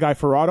my guy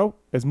Ferrado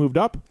has moved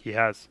up. He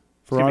has.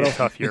 Ferrado a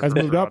tough year has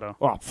moved Ferrado.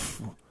 up.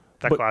 Oh,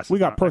 that class. We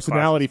got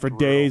personality for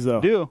days,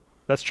 though. Do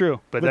that's true,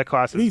 but that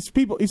class is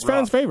he's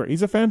fans' favorite.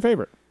 He's a fan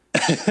favorite.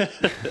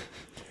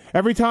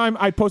 Every time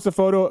I post a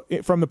photo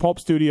from the Pulp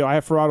Studio, I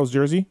have Ferrado's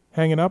jersey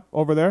hanging up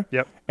over there.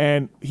 Yep.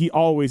 And he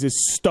always is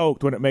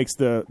stoked when it makes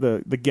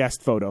the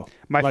guest photo.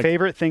 My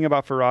favorite thing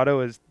about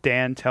Ferrado is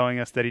Dan telling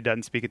us that he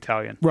doesn't speak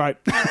Italian. Right.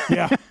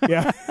 Yeah.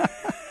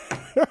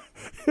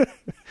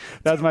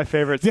 That's my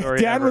favorite story.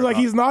 Dan was like,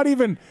 he's not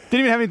even...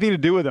 Didn't even have anything to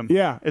do with him.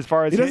 Yeah. As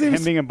far as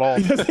him being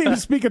involved. He doesn't even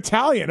speak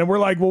Italian. And we're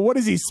like, well, what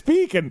does he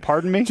speak? And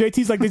pardon me?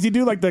 JT's like, does he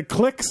do like the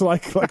clicks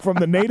like from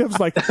the natives?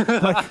 Like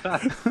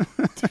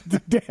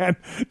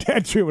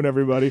Dan Truman,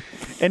 everybody.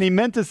 And he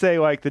meant to say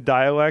like the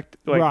dialect,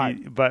 like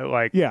right. But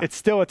like it's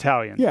still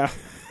Italian. Yeah,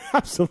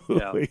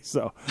 absolutely. Yeah.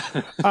 So,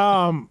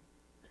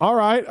 all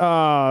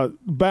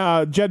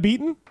right. Jed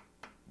Beaton,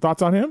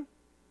 thoughts on him?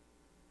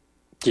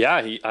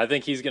 Yeah, I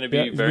think he's going to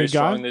be very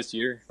strong this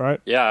year.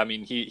 Right. Yeah, I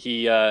mean, he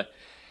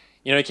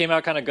he came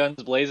out kind of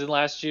guns blazing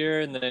last year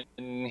and then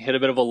hit a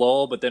bit of a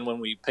lull, but then when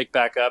we picked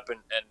back up and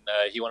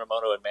he won a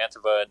moto in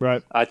Mantova,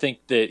 right. I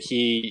think that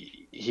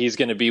he's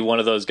going to be one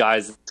of those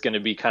guys that's going to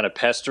be kind of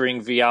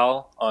pestering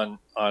Vial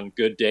on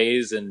good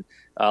days and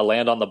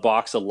land on the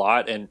box a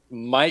lot and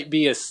might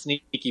be a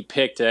sneaky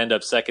pick to end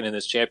up second in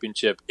this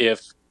championship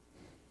if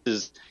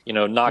is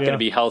not going to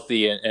be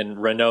healthy and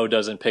Renault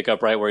doesn't pick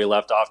up right where he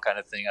left off kind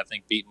of thing. I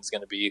think Beaton's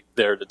going to be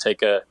there to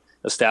take a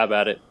stab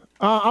at it.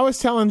 I was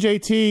telling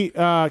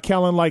JT,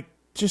 Kellen,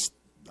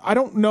 I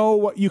don't know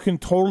what you can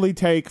totally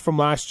take from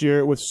last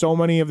year with so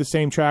many of the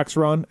same tracks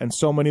run and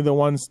so many of the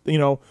ones, we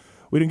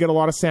didn't get a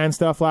lot of sand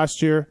stuff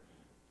last year.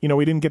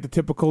 We didn't get the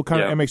typical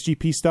kind of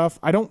MXGP stuff.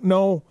 I don't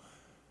know.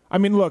 I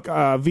mean, look,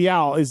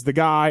 Vial is the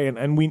guy,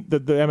 and we the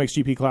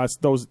MXGP class.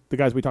 The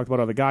guys we talked about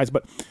are the guys.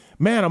 But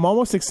man, I'm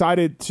almost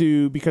excited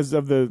because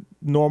of the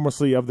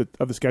normalcy of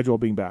the schedule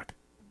being back.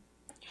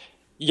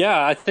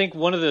 Yeah, I think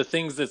one of the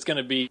things that's going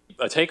to be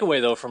a takeaway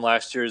though from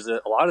last year is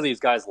that a lot of these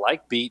guys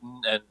like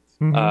Beaton and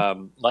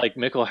like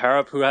Mikkel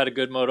Harop, who had a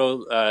good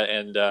moto,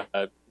 and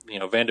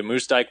Van de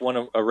Moosdijk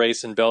won a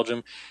race in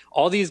Belgium.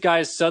 All these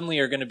guys suddenly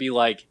are going to be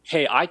like,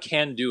 hey, I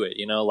can do it.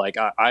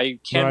 I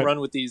can run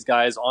with these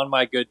guys on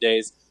my good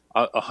days.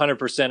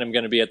 100% I'm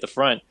going to be at the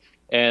front.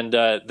 And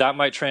that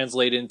might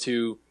translate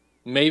into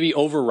maybe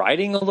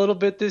overriding a little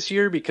bit this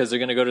year because they're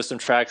going to go to some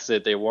tracks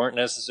that they weren't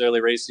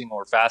necessarily racing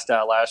or fast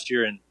at last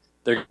year. And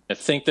they're going to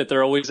think that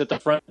they're always at the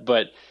front.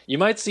 But you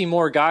might see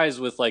more guys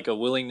with like a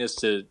willingness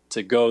to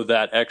go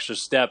that extra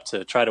step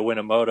to try to win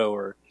a moto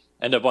or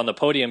end up on the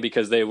podium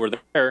because they were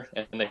there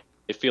and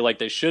they feel like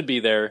they should be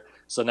there.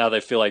 So now they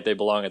feel like they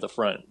belong at the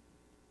front.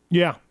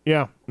 Yeah.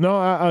 No,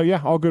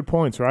 all good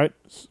points, right?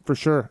 For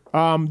sure.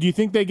 Do you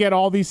think they get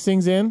all these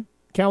things in,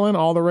 Kellen,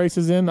 all the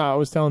races in? I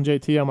was telling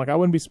JT, I'm like, I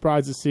wouldn't be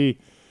surprised to see,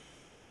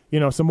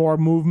 some more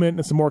movement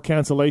and some more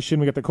cancellation.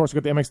 We got the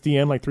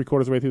MXDN like 3/4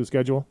 of the way through the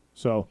schedule.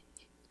 So.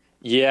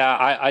 Yeah,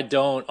 I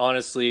don't,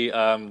 honestly.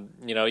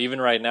 Even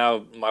right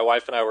now, my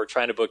wife and I were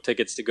trying to book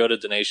tickets to go to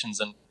Donations,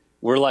 and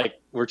we're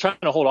trying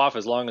to hold off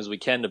as long as we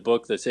can to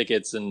book the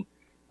tickets. And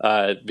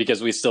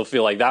because we still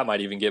feel like that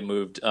might even get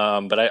moved.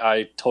 But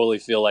I totally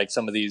feel like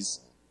some of these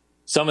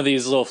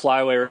little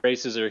flyaway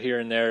races are here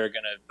and there are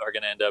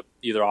gonna end up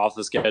either off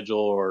the schedule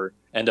or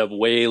end up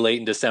way late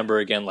in December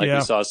again, like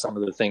we saw some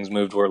of the things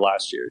moved were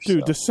last year.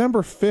 Dude, so.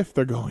 December 5th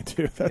they're going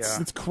to.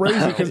 It's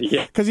crazy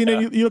because you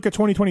look at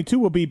 2022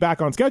 will be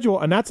back on schedule,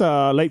 and that's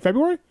late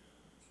February.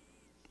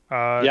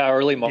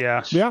 Early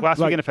March. Yeah. Last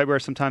weekend of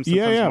February, sometimes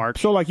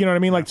March. So you know what I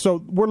mean?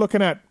 So we're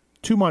looking at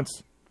 2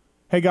 months.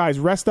 Hey guys,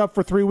 rest up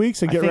for 3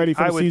 weeks and get ready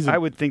for the season. I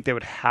would think they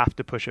would have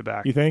to push it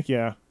back. You think?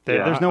 Yeah.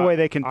 There's no way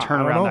they can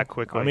turn around that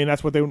quickly. I mean,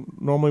 that's what they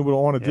normally would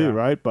want to do,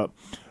 right? But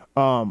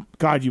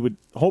God, you would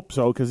hope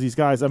so because these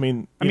guys. I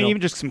mean,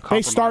 even just some.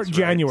 They start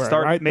January,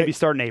 right? Maybe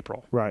start in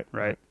April. Right.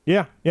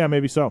 Yeah,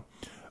 maybe so.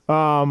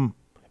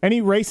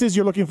 Any races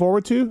you're looking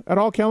forward to at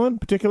all, Kellen?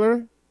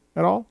 Particular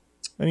at all?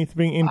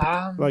 Anything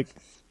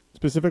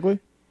specifically?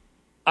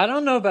 I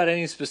don't know about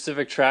any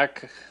specific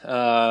track.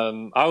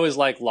 I always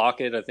like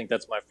Lockett. I think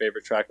that's my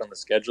favorite track on the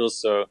schedule.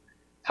 So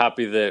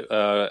happy that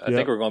I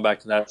think we're going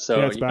back to that.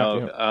 So I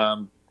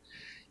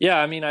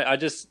mean, I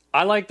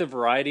like the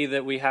variety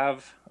that we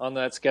have on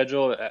that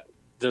schedule.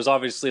 There's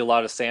obviously a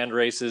lot of sand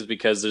races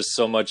because there's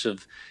so much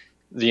of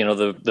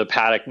the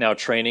paddock now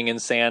training in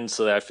sand.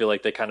 So that I feel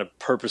like they kind of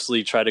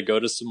purposely try to go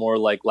to some more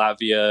like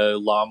Latvia,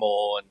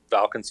 Lommel, and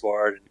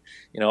Valkenswaard.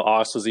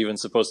 Oss was even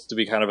supposed to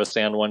be kind of a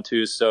sand one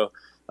too. So.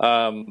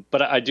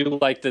 But I do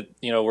like that,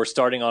 we're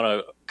starting on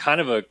a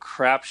kind of a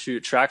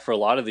crapshoot track for a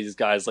lot of these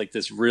guys, like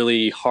this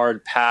really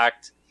hard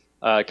packed,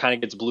 kind of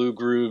gets blue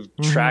groove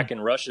track in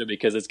Russia,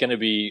 because it's going to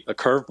be a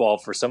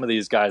curveball for some of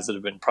these guys that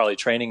have been probably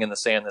training in the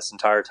sand this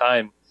entire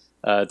time,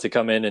 to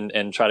come in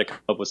and try to come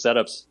up with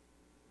setups.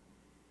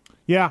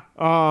 Yeah.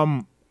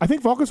 I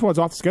think Valkenswaard's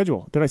off the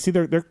schedule. Did I see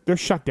they're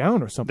shut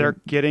down or something? They're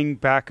getting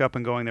back up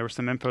and going. There was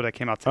some info that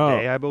came out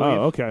today, I believe.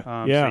 Oh, okay.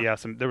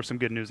 There was some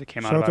good news that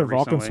came out about it recently.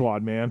 Shout out to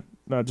Valkenswaard, man.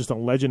 Just a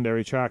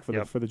legendary track for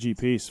the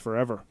GPs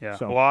forever. Yeah,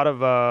 so.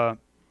 a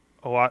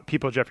lot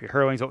people. Jeffrey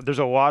Hurlings. There's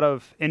a lot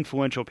of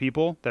influential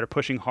people that are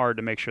pushing hard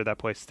to make sure that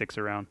place sticks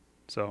around.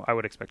 So I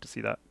would expect to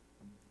see that.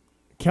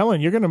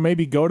 Kellen, you're going to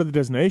maybe go to the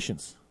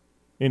destinations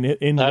in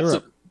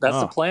Europe. That's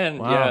the plan.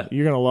 Wow. Yeah,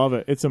 you're going to love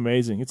it. It's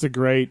amazing. It's a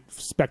great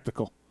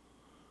spectacle.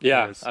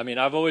 Yeah, I mean,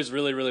 I've always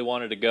really, really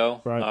wanted to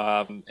go,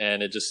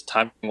 and it just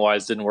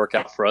timing-wise didn't work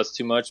out for us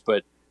too much.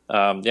 But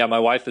my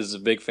wife is a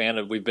big fan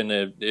of. We've been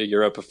to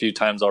Europe a few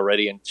times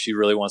already, and she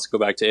really wants to go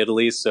back to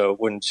Italy. So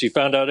when she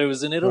found out it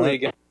was in Italy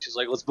again, she's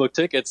like, "Let's book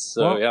tickets."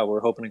 So we're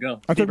hoping to go.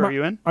 Are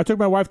you in? I took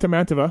my wife to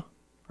Mantova.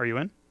 Are you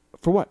in?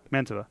 For what?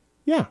 Mantova.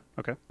 Yeah.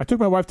 Okay. I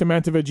took my wife to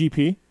Mantova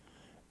GP,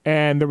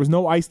 and there was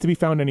no ice to be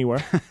found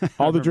anywhere.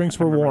 All the drinks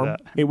were warm. That.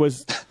 It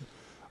was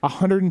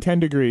 110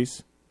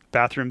 degrees.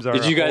 Bathrooms are a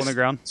hole in the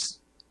ground.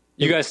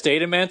 You guys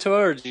stayed in Mantua,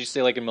 or did you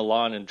stay like in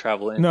Milan and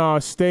travel in? No, I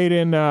stayed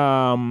in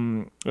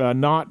Verona.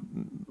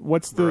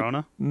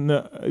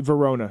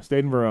 Verona. Stayed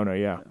in Verona.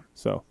 Yeah.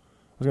 So I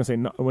was gonna say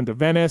I went to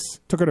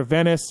Venice. Took her to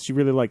Venice. She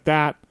really liked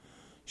that.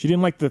 She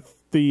didn't like the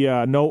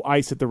no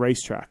ice at the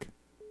racetrack.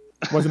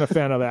 Wasn't a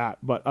fan of that.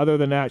 But other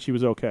than that, she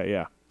was okay.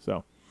 Yeah.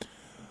 So,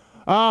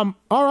 all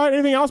right.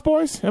 Anything else,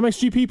 boys?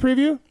 MXGP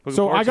preview.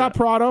 So I got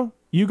Prado.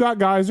 You got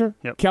Geyser.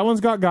 Yep.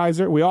 Kellen's got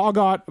Geyser. We all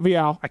got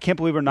Vial. I can't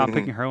believe we're not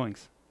picking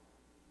Hurlings.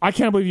 I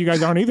can't believe you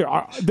guys aren't either.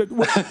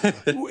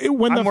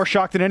 I'm more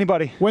shocked than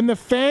anybody. When the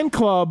fan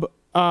club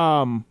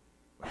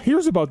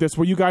hears about this,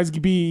 will you guys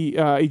be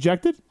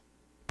ejected?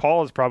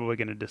 Paul is probably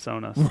going to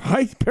disown us.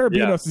 Right?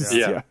 Parabinos is...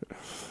 Yeah.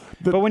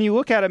 But when you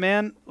look at it,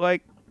 man,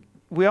 like,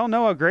 we all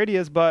know how great he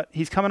is, but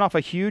he's coming off a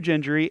huge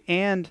injury,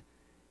 and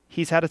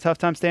he's had a tough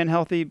time staying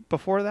healthy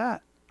before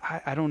that.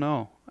 I don't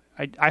know.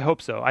 I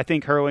hope so. I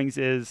think Hurlings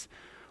is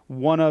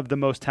one of the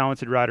most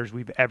talented riders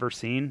we've ever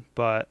seen,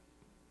 but...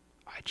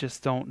 I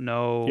just don't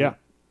know.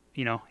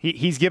 Yeah.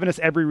 He's given us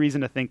every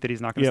reason to think that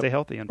he's not going to stay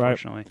healthy,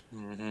 unfortunately.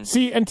 Right. Mm-hmm.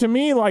 See, and to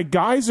me, like,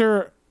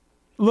 Geyser,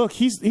 look,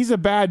 he's a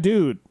bad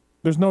dude.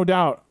 There's no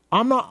doubt.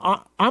 I'm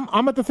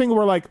at the thing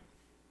where, like,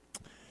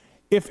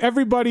 if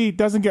everybody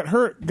doesn't get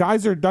hurt,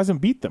 Geyser doesn't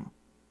beat them.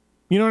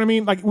 You know what I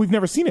mean? Like, we've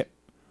never seen it.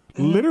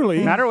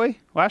 Literally. Matterly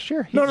last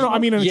year? No. I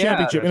mean in a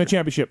championship. In a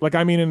championship. Like,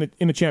 I mean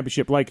in a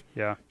championship. Like,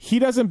 he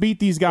doesn't beat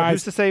these guys. Well,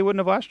 who's to say he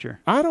wouldn't have last year?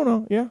 I don't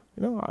know. Yeah.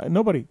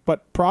 Nobody.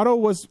 But Prado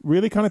was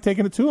really kind of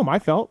taking it to him, I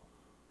felt.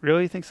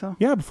 Really? You think so?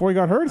 Yeah, before he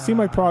got hurt, it seemed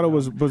like Prado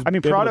was able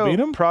to beat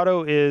him.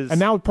 Prado is... And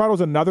now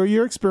Prado's another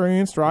year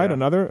experienced, right?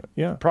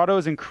 Prado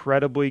is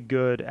incredibly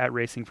good at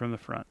racing from the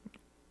front,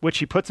 which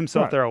he puts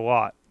himself there a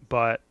lot.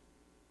 But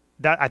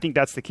I think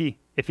that's the key.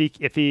 If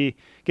he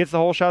gets the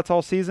whole shots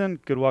all season,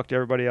 good luck to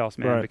everybody else,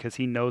 man, because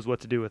he knows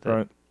what to do with it.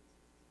 Right.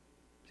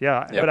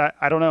 But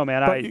I don't know,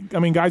 man. But, I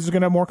mean, Geyser's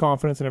going to have more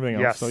confidence and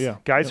everything else. Yes. So,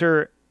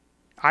 Geyser,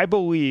 I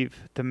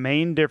believe the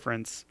main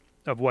difference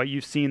of what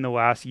you've seen the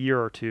last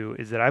year or two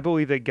is that I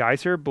believe that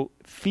Geyser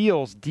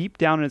feels deep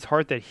down in his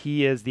heart that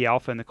he is the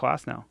alpha in the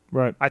class now.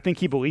 Right. I think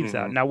he believes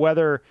that. Now,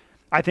 whether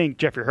I think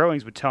Jeffrey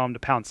Hurlings would tell him to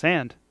pound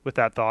sand with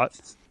that thought,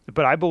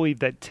 But I believe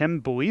that Tim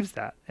believes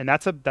that, and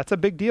that's a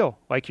big deal.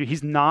 Like,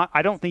 he's not.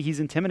 I don't think he's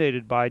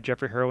intimidated by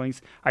Jeffrey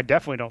Hurlings. I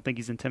definitely don't think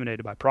he's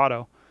intimidated by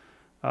Prado.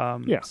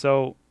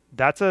 So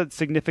that's a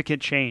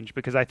significant change,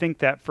 because I think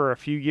that for a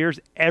few years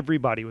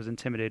everybody was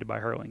intimidated by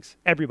Hurlings.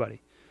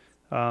 Everybody.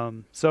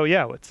 So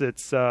yeah,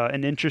 it's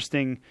an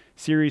interesting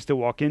series to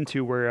walk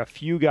into, where a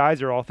few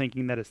guys are all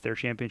thinking that it's their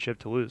championship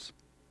to lose.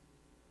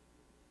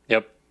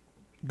 Yep.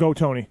 Go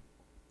Tony.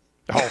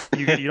 Oh,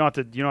 you don't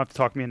have to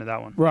talk me into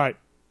that one. Right.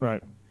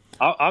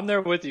 I'm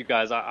there with you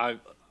guys. I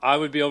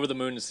would be over the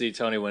moon to see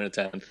Tony win a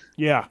 10th.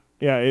 Yeah,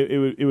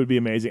 it would be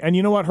amazing. And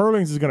you know what?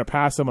 Hurlings is going to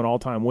pass him on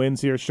all-time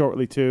wins here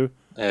shortly too.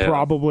 Yeah.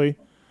 Probably.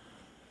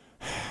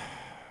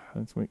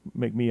 That's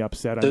make me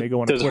upset. I may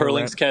go on a Twitter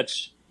rant.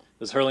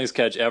 Does Hurlings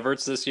catch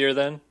Everts this year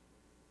then?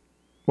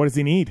 What does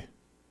he need?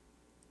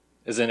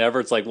 Isn't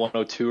Everts like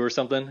 102 or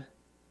something?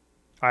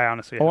 I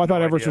honestly. I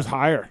thought Everts was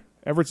higher.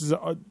 Everts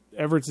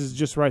is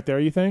just right there.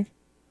 You think?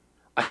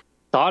 I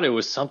thought it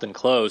was something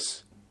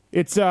close.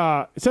 It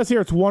says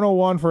here it's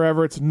 101 for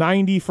Everts,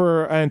 90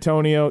 for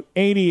Antonio,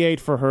 88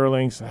 for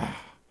Hurlings.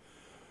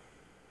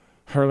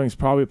 Hurlings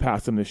probably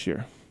passed him this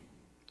year.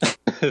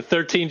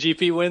 13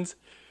 GP wins?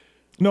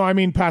 No, I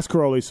mean past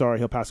Caroli. Sorry,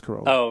 he'll pass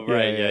Caroli. Oh,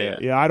 right,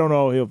 yeah. I don't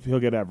know. He'll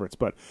get Everts,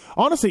 but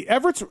honestly,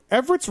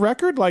 Everts'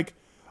 record, like,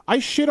 I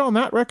shit on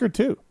that record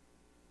too.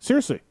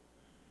 Seriously.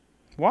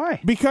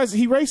 Why? Because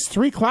he raced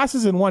 3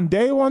 classes in one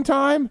day one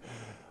time.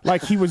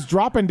 Like, he was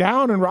dropping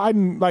down and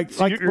riding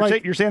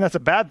you're saying that's a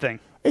bad thing.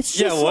 It's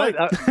just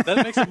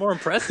that makes it more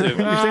impressive. You're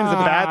saying it's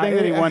a bad thing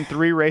that he won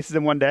 3 races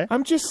in one day?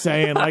 I'm just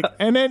saying, like,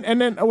 and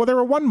then there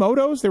were one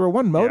motos. There were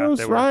one motos,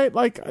 yeah, right?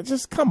 Like,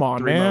 just come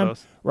on, 3 man.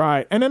 motos.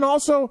 Right. And then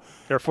also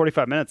there are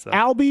 45 minutes though.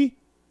 Albie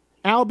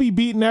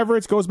beating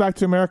Everts, goes back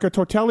to America.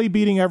 Tortelli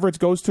beating Everts,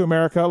 goes to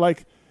America.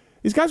 Like,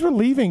 these guys were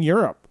leaving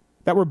Europe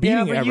that were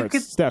beating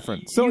Everts,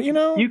 Stefan. So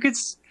you could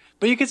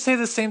say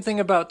the same thing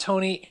about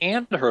Tony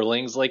and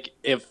Hurlings. Like,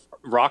 if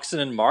Roxon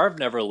and Marv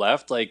never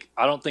left, like,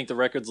 I don't think the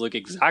records look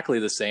exactly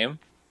the same.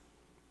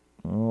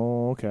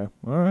 Oh, okay.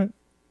 All right.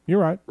 You're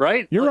right.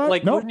 Right? You're right.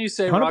 Like, no, wouldn't you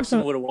say 100%.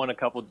 Roxon would have won a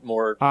couple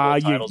more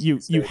titles?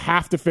 You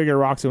have to figure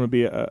Roxon would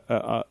be an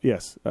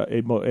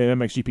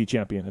MXGP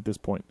champion at this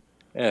point.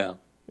 Yeah.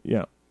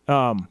 Yeah.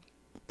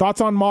 Thoughts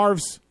on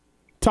Marv's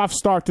tough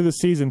start to the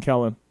season,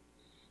 Kellen?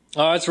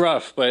 Oh, it's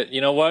rough, but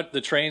you know what?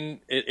 The train,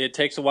 it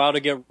takes a while to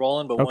get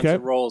rolling, but once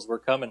it rolls, we're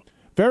coming.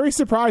 Very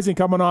surprising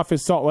coming off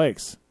his Salt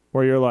Lakes,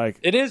 where you're like...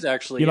 It is,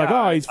 actually. You're like,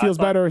 oh, he feels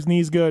better, his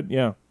knee's good.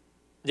 Yeah.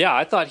 Yeah,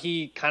 I thought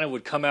he kind of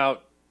would come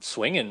out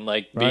swinging,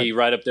 like be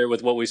right up there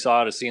with what we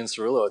saw to see in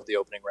Cerullo at the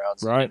opening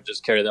rounds, and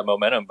just carry that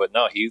momentum. But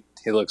no, he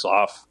looks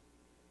off.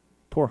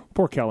 Poor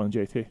Kellen,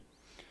 JT.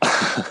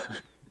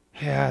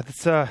 Yeah,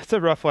 it's a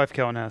rough life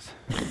Kellen has.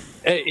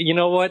 Hey, you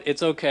know what?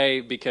 It's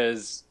okay,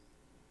 because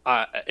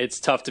it's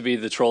tough to be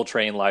the troll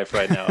train life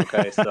right now.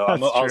 Okay, so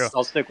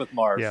I'll stick with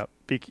Marv. Yeah,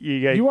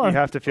 you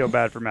have to feel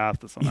bad for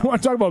Matthes. You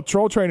want to talk about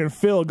troll train and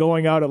Phil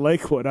going out at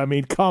Lakewood? I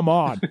mean, come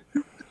on.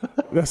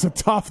 That's a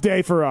tough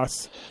day for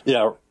us.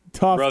 Yeah,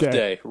 rough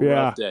day.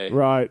 Rough day.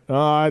 Right.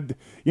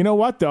 You know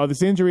what, though?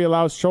 This injury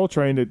allows Troll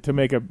Train to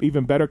make an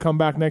even better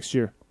comeback next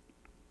year.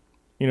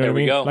 You know what I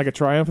mean? Go. Like a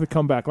triumphant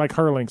comeback, like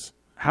Hurlings.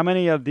 How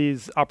many of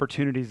these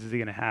opportunities is he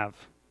going to have?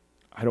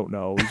 I don't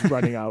know. He's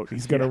running out.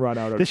 He's going to run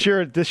out. This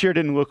year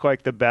didn't look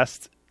like the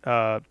best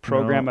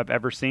program I've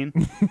ever seen.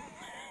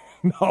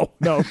 No,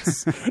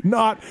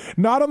 not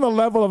on the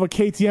level of a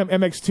KTM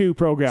MX2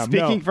 program.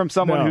 Speaking from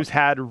someone who's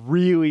had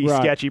really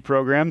sketchy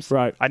programs,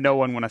 right. I know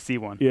one when I see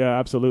one. Yeah,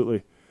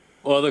 absolutely.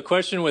 Well, the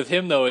question with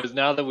him, though, is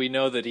now that we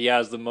know that he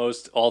has the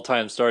most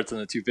all-time starts in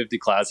the 250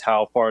 class,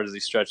 how far does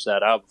he stretch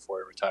that out before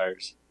he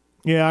retires?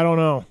 Yeah, I don't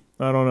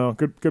know.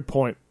 Good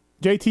point.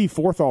 JT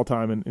 4th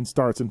all-time in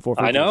starts in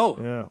 450s. I know.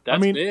 Yeah.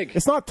 That's big.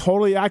 It's not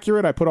totally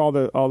accurate. I put all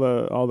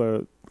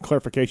the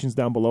clarifications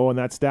down below on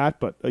that stat,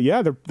 but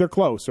they're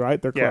close,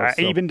 right? They're close. Yeah,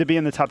 so. Even to be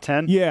in the top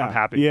 10, I'm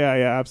happy. Yeah,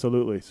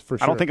 absolutely, for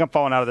sure. I don't think I'm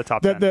falling out of the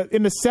top 10.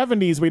 In the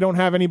 70s, we don't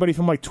have anybody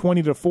from like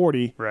 20 to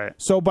 40. Right.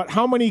 So, but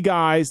how many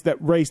guys that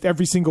raced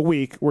every single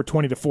week were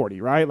 20 to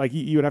 40, right? Like,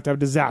 you would have to have a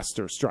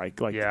disaster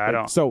strike. Like, yeah, I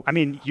don't. So, I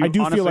mean, I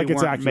do feel like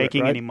it's accurate,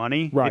 making any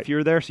money if you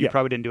were there, so you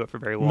probably didn't do it for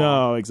very long.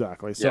 No,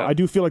 exactly. So, I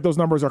do feel like those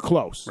numbers are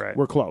close. Right.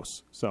 We're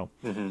close. So.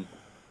 Mm-hmm.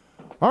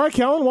 All right,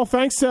 Kellen. Well,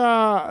 thanks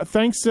for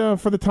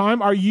the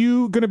time. Are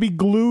you going to be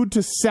glued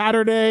to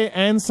Saturday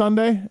and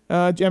Sunday,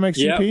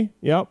 MXGP?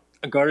 Yep.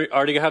 I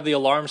already have the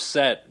alarm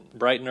set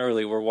bright and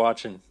early. We're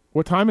watching.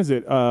 What time is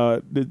it?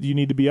 Do you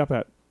need to be up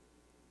at?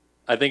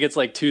 I think it's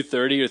like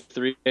 2:30 or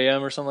 3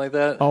 a.m. or something like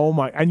that. Oh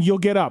my! And you'll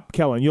get up,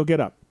 Kellen. You'll get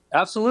up.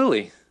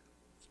 Absolutely.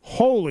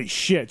 Holy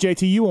shit,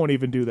 JT! You won't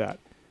even do that.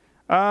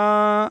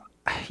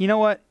 You know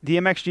what? The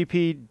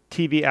MXGP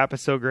TV app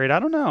is so great. I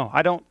don't know.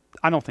 I don't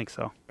think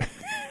so.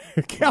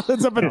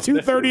 Kellen's up at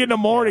 2:30 in the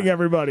morning,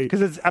 everybody.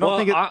 Because I don't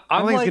think it's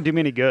going to do me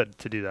any good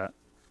to do that.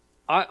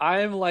 I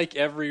am like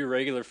every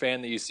regular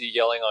fan that you see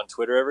yelling on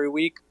Twitter every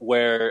week,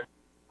 where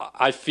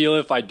I feel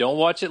if I don't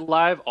watch it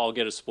live, I'll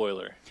get a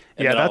spoiler.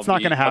 And yeah, that's not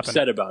going to happen.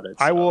 Upset about it.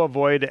 So. I will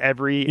avoid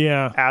every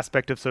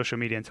aspect of social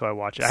media until I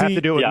watch it. I have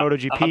to do it with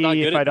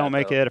MotoGP if I don't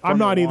make it. I'm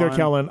not either,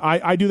 Kellen.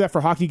 I do that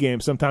for hockey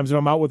games sometimes if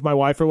I'm out with my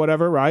wife or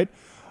whatever, right?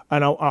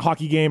 And a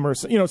hockey game or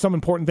some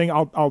important thing,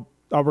 I'll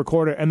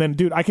record it, and then,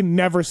 dude, I can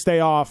never stay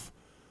off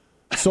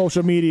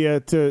social media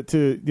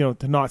to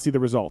not see the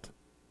result.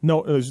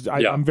 No,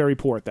 I'm very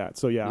poor at that.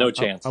 So yeah, no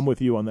chance. I'm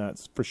with you on that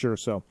for sure.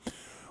 So,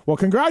 well,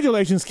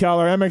 congratulations,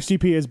 Keller.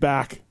 MXGP is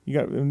back.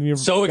 You're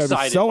so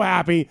excited, so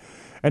happy.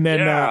 And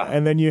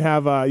then you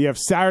have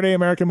Saturday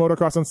American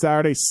Motocross on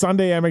Saturday,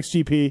 Sunday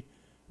MXGP,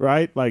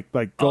 right? Like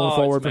going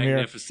forward from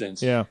magnificent.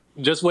 Here.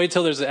 Yeah. Just wait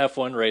till there's an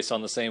F1 race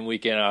on the same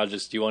weekend.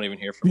 You won't even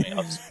hear from me.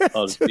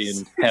 I'll just be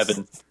in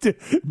heaven,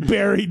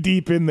 buried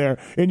deep in there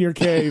in your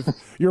cave.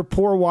 Your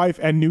poor wife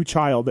and new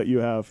child that you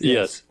have.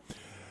 Yes.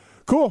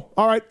 Cool.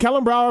 All right,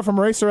 Kellen Brauer from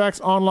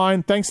RacerX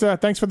Online. Thanks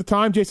for the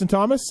time, Jason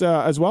Thomas,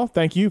 as well.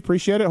 Thank you.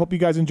 Appreciate it. Hope you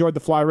guys enjoyed the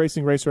Fly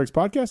Racing RacerX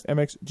podcast,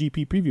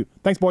 MXGP Preview.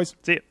 Thanks, boys.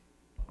 See you.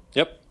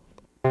 Yep.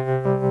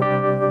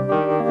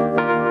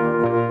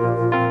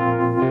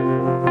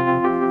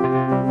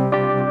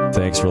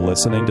 Thanks for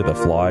listening to the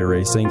Fly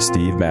Racing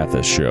Steve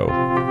Matthes Show.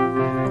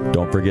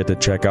 Don't forget to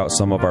check out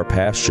some of our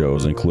past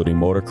shows, including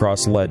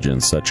motocross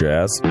legends such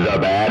as the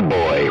bad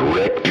boy,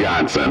 Rick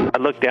Johnson. I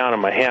looked down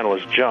and my hand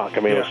was junk. I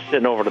mean, it was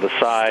sitting over to the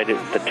side.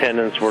 The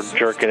tendons were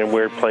jerking in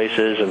weird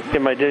places.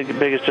 And my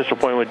biggest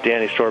disappointment with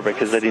Danny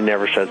Storbeck is that he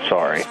never said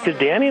sorry. Because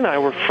Danny and I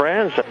were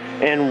friends,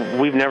 and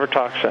we've never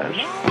talked since.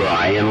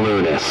 Brian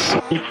Lunas.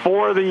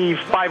 Before the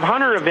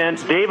 500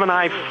 event, Dave and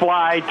I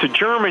fly to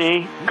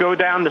Germany, go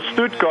down to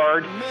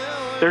Stuttgart.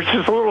 There's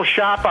this little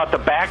shop out the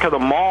back of the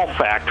mall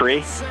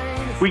factory.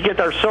 We get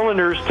our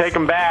cylinders, take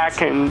them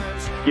back, and,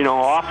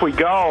 off we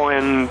go.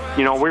 And,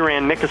 we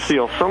ran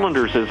Nicosil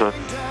cylinders as a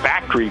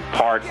factory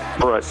part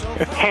for a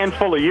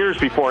handful of years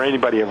before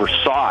anybody ever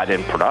saw it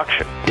in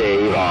production.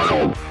 Dave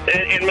Arnold.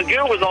 And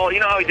McGill was all,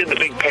 how he did the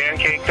big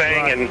pancake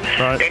thing,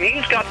 and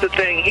he's got the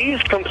thing,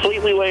 he's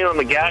completely laying on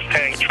the gas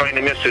tank trying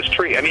to miss his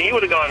tree. I mean, he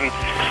would have gone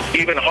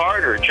even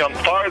harder, jumped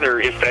farther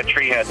if that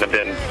tree hadn't have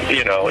been,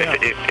 if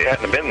it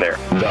hadn't have been there.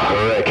 The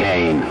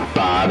Hurricane,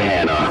 Bob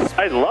Hanna.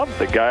 I love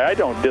the guy.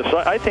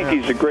 I think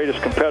he's the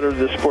greatest competitor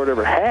this sport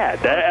ever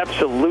had.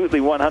 Absolutely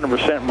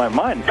 100% in my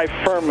mind. I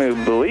firmly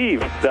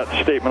believe that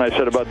statement I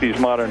said about these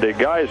modern-day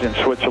guys in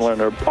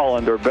Switzerland or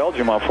Holland or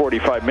Belgium on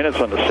 45 minutes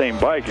on the same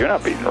bike. You're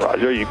not beating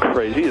Roger. Are you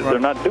crazy? They're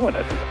not doing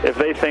it. If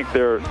they think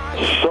they're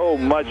so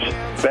much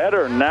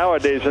better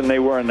nowadays than they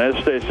were in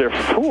those days, they're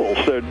fools.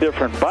 They're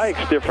different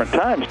bikes, different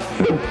times.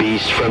 The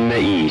beast from the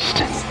East,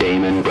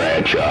 Damon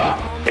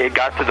Bradshaw. It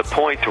got to the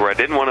point where I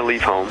didn't want to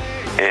leave home.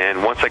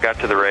 And once I got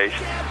to the race,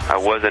 I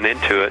wasn't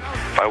into it.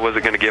 If I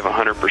wasn't going to give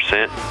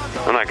 100%,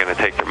 I'm not going to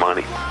take their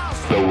money.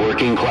 The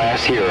working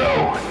class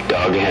hero,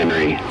 Doug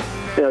Henry.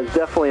 It was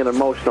definitely an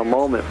emotional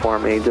moment for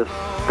me, just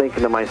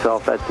thinking to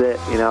myself, that's it,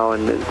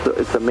 and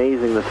it's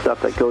amazing the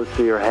stuff that goes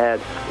through your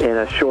head in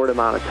a short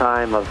amount of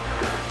time of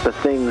the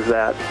things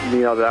that,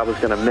 that I was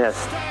going to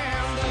miss.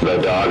 The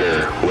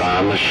Dogger,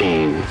 Ron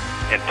Lachine.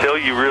 Until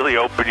you really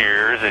open your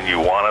ears and you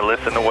want to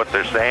listen to what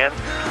they're saying,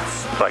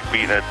 it's like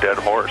beating a dead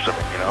horse,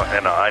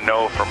 and I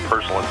know from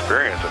personal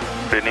experience,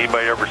 did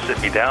anybody ever sit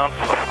me down?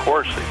 Of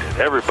course they did.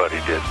 Everybody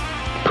did.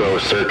 Pro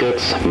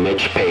Circuits,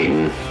 Mitch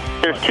Payton.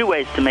 There's two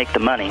ways to make the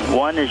money.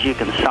 One is you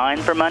can sign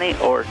for money,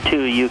 or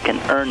two, you can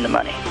earn the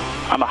money.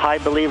 I'm a high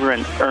believer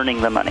in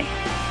earning the money.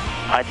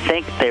 I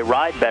think they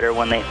ride better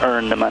when they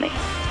earn the money.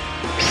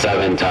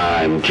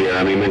 7-time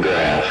Jeremy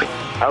McGrath.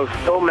 I was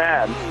so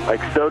mad,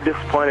 so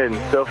disappointed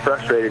and so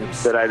frustrated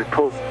that I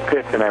pulled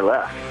fifth and I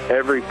left.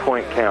 Every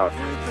point counts.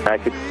 I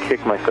could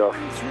kick myself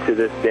to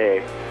this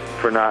day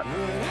for not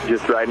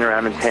just riding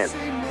around in 10th.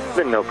 It's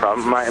been no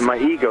problem. My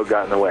ego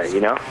got in the way,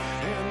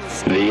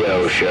 The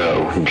O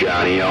Show,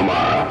 Johnny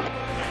O'Mara.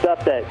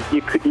 Stuff that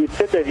you'd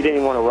sit there, you didn't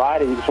even want to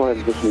ride it, you just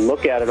wanted to just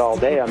look at it all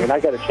day. I mean, I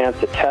got a chance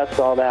to test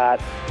all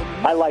that.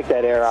 I like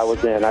that era I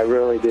was in, I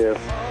really do.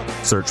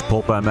 Search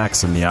Pulp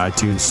MX in the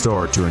iTunes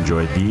store to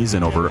enjoy these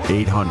and over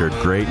 800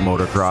 great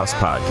motocross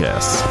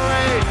podcasts.